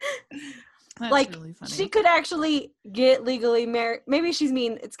 That's like, really funny. She could actually get legally married. Maybe she's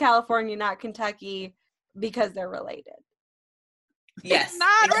mean it's California, not Kentucky, because they're related. Yes,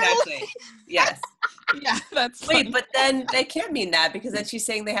 not exactly. Really. Yes. Yeah, that's funny. Wait, but then they can't mean that because then she's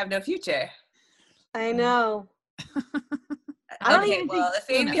saying they have no future. I know. I don't even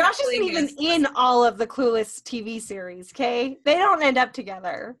think Josh isn't even in all of the Clueless TV series, okay? They don't end up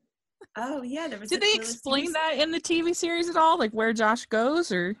together. Oh, yeah. There was Did they explain that in the TV series at all? Like where Josh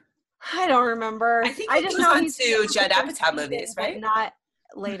goes, or? I don't remember. I think I just know he's to Judd Apatow movies, right? Not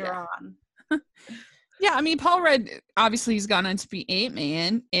later on. Yeah, I mean, Paul Rudd, obviously he's gone on to be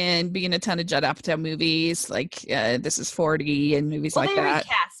Ant-Man and be in a ton of Judd Apatow movies, like This Is 40 and movies like that. They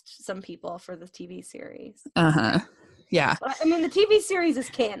recast some people for the TV series. Uh-huh. Yeah. But, I mean, the TV series is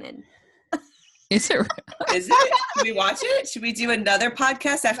canon. Is it? Is it? Should we watch it? Should we do another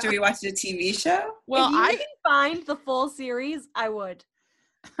podcast after we watch the TV show? Well, if you can find the full series, I would.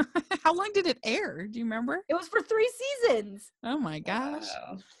 How long did it air? Do you remember? It was for 3 seasons. Oh my gosh.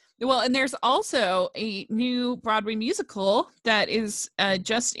 Wow. Well, and there's also a new Broadway musical that is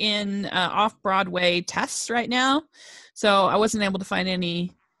just in off-Broadway tests right now. So I wasn't able to find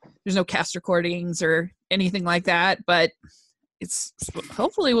there's no cast recordings or anything like that, but it's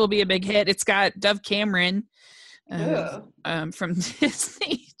hopefully will be a big hit. It's got Dove Cameron from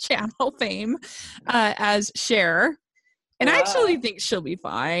Disney Channel fame as Cher. And I actually think she'll be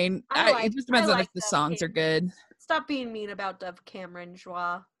fine. It just depends on if the songs are good. Stop being mean about Dove Cameron,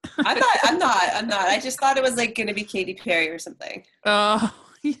 Joie. I'm not. I just thought it was like going to be Katy Perry or something. Oh,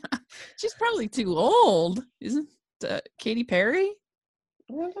 yeah. She's probably too old. Isn't Katy Perry?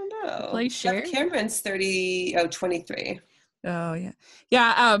 I don't know. Play Cher? Dove Cameron's 23. Oh yeah.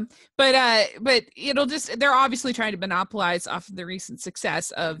 Yeah. But it'll just, they're obviously trying to monopolize off of the recent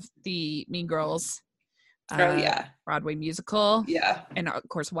success of the Mean Girls Broadway musical. Yeah. And of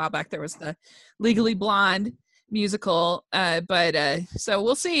course, a while back there was the Legally Blonde musical. So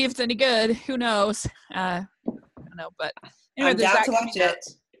we'll see if it's any good. Who knows? I don't know, but anyway, I'm down to watch it.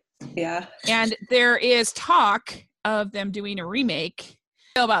 Yeah. And there is talk of them doing a remake.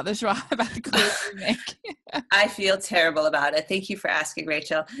 Feel about this, Rob, about the Clueless remake? I feel terrible about it. Thank you for asking,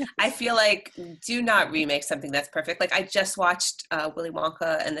 Rachel. I feel like do not remake something that's perfect. Like I just watched Willy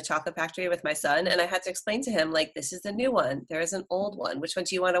Wonka and the Chocolate Factory with my son, and I had to explain to him, like, this is the new one. There is an old one. Which one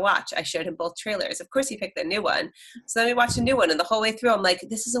do you want to watch? I showed him both trailers. Of course he picked the new one. So then we watched a new one, and the whole way through I'm like,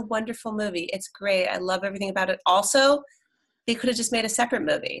 this is a wonderful movie. It's great. I love everything about it. Also, they could have just made a separate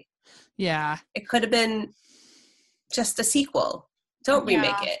movie. Yeah. It could have been just a sequel. Don't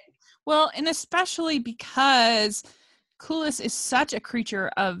remake it. Well, and especially because Clueless is such a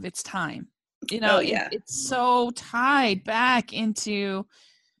creature of its time. You know, it's so tied back into,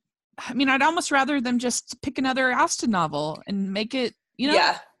 I mean, I'd almost rather them just pick another Austen novel and make it, you know,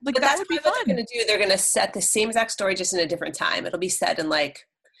 like but that that's would be what fun. they're going to do. They're going to set the same exact story just in a different time. It'll be set in like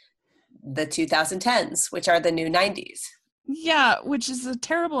the 2010s, which are the new 90s. Yeah, which is a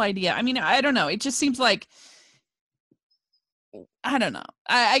terrible idea. I mean, I don't know. It just seems like I don't know.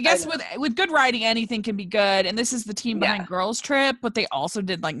 I guess with good writing, anything can be good. And this is the team behind Girls Trip, but they also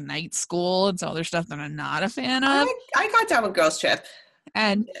did like Night School and some other stuff that I'm not a fan of. I got down with Girls Trip.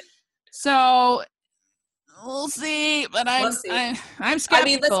 And so we'll see, but I'm skeptical. I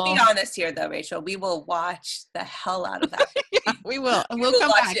mean, let's be honest here though, Rachel. We will watch the hell out of that. Yeah, we will. We'll come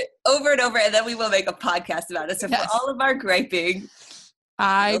watch back it over and over, and then we will make a podcast about it. So for all of our griping,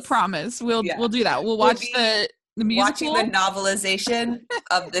 I promise we'll do that. We'll watch the musical. Watching the novelization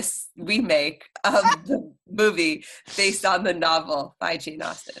of this remake of the movie based on the novel by Jane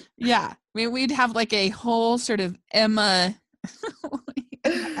Austen. Yeah, I mean, we'd have like a whole sort of Emma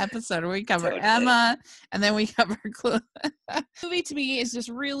episode where we cover Emma and then we cover Clueless. Movie to me is just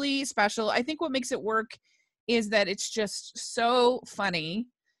really special. I think what makes it work is that it's just so funny,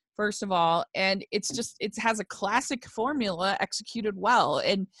 first of all, and it has a classic formula executed well,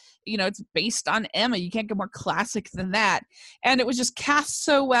 and it's based on Emma. You can't get more classic than that, and it was just cast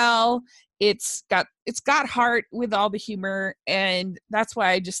so well. It's got heart with all the humor, and that's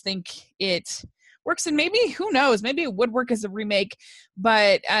why I just think it works. And maybe, who knows, maybe it would work as a remake,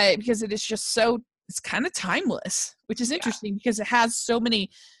 but because it is just it's kind of timeless, which is interesting because it has so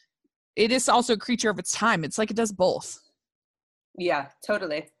many. It is also a creature of its time. It's like it does both. Yeah,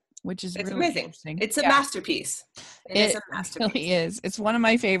 totally. Which is it's really amazing. Interesting. It's a masterpiece. It is a masterpiece. Really is. It's one of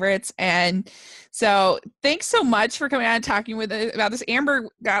my favorites. And so thanks so much for coming out and talking about this. Amber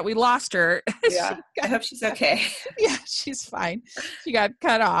we lost her. Yeah. I hope she's okay. Yeah, she's fine. She got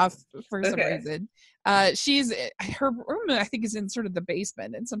cut off for some reason. Her room, I think, is in sort of the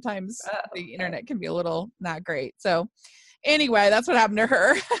basement, and sometimes the internet can be a little not great. So anyway, that's what happened to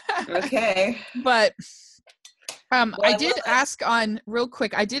her. Okay. But I did ask on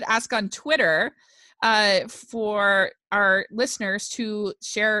Twitter for our listeners to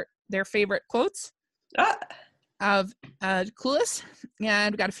share their favorite quotes of Clueless,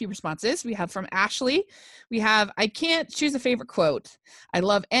 and we got a few responses. We have from Ashley. We have, I can't choose a favorite quote. I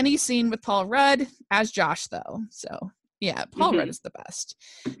love any scene with Paul Rudd as Josh, though. So yeah, Paul Rudd is the best.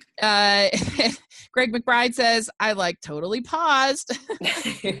 Greg McBride says, I totally paused.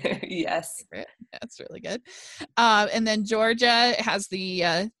 Yes. That's really good. And then Georgia has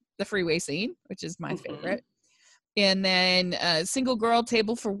the freeway scene, which is my favorite. And then Single Girl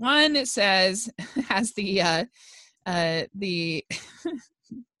Table for One, it says, has the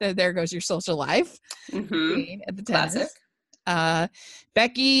There Goes Your Social Life scene at the tennis. Classic.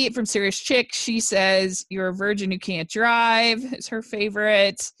 Becky from Serious Chick, she says, you're a virgin who can't drive is her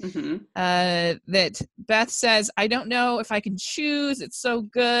favorite. That Beth says, I don't know if I can choose, it's so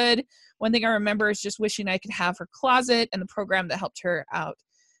good. One thing I remember is just wishing I could have her closet and the program that helped her out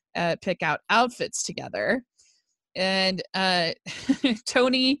pick out outfits together. And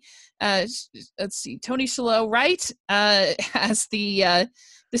Tony Shallow Wright has the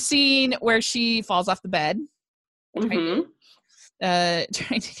scene where she falls off the bed.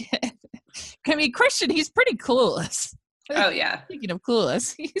 Trying to get, I mean, Christian, he's pretty clueless. Oh yeah. Speaking of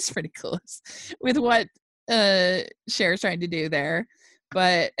clueless, he's pretty clueless with what Cher's trying to do there.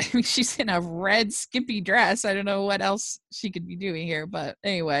 But I mean, she's in a red skimpy dress. I don't know what else she could be doing here, but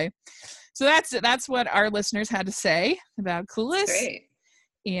anyway. So that's what our listeners had to say about Clueless. Great.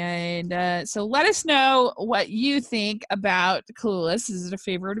 And so let us know what you think about Clueless. Is it a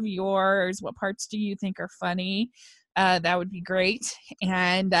favorite of yours? What parts do you think are funny? That would be great.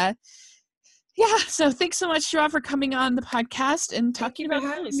 And so thanks so much, Joa, for coming on the podcast and talking about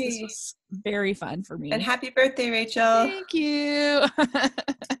Clueless. This was very fun for me. And happy birthday, Rachel. Thank you.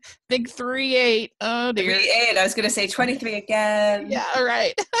 Big 3-8. Oh dear. 3-8. I was going to say 23 again. Yeah,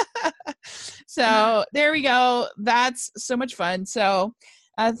 right. So there we go. That's so much fun. So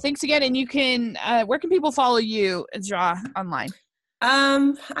thanks again. And you can, where can people follow you, Joa, online?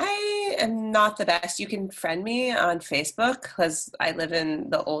 I am not the best. You can friend me on Facebook because I live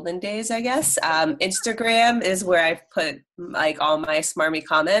in the olden days, I guess. Instagram is where I've put all my smarmy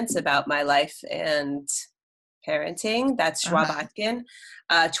comments about my life and parenting. That's Joa Botkin.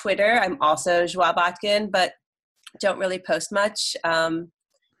 Twitter, I'm also Joa Botkin, but don't really post much.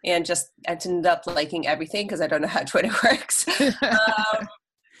 And just ended up liking everything because I don't know how Twitter works.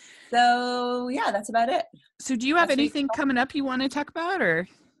 So yeah, that's about it. So do you have anything coming up you want to talk about, or?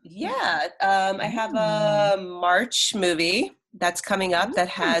 Yeah, I have a March movie that's coming up that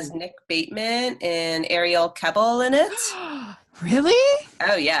has Nick Bateman and Ariel Kebbel in it. Really?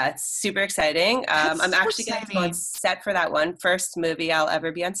 Oh yeah, it's super exciting. I'm actually going to go on set for that one. First movie I'll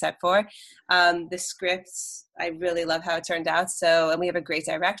ever be on set for. The script, I really love how it turned out. And we have a great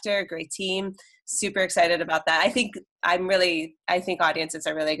director, a great team. super excited about that. I think audiences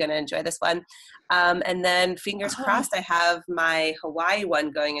are really going to enjoy this one. And then fingers crossed, I have my Hawaii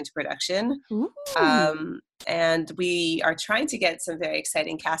one going into production. And we are trying to get some very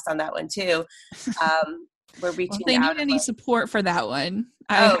exciting cast on that one too. We're reaching out. If they need any support for that one,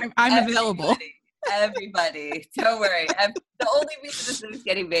 I'm available. Everybody, don't worry. The only reason this movie is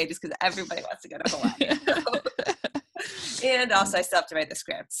getting made is because everybody wants to go to Hawaii. And also, I still have to write the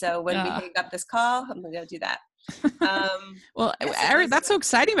script. So when we hang up this call, I'm going to go do that. Well, Eric, that's so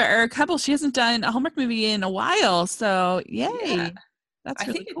exciting about Eric Hubble. She hasn't done a Hallmark movie in a while, so yay. Yeah. That's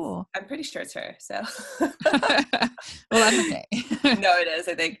really cool. I'm pretty sure it's her. So, well, that's okay. No, it is,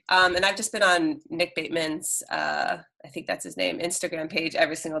 I think. And I've just been on Nick Bateman's, I think that's his name, Instagram page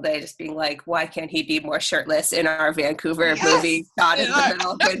every single day, just being like, why can't he be more shirtless in our Vancouver movie shot in the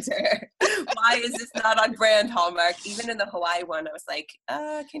middle of winter? Why is this not on brand Hallmark? Even in the Hawaii one, I was like,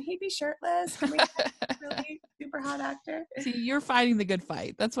 can he be shirtless? Can we have a really super hot actor? See, you're fighting the good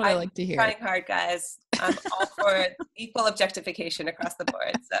fight. That's what I like to hear. Trying hard, guys. I'm all for equal objectification across the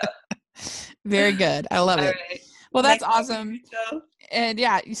board. So very good. I love it. Right. Well, that's awesome. And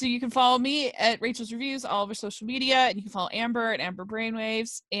yeah, so you can follow me at Rachel's Reviews, all over social media, and you can follow Amber at Amber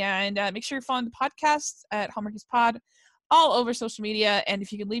Brainwaves, and make sure you're following the podcast at Hallmarkies Pod, all over social media. And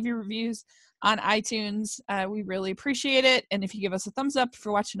if you can leave your reviews on iTunes, we really appreciate it. And if you give us a thumbs up if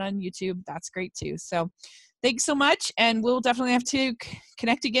you're watching on YouTube, that's great too. So thanks so much, and we'll definitely have to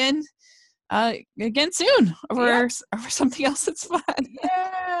connect again soon over something else that's fun.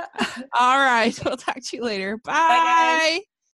 Yeah. All right. We'll talk to you later. Bye. Bye, guys.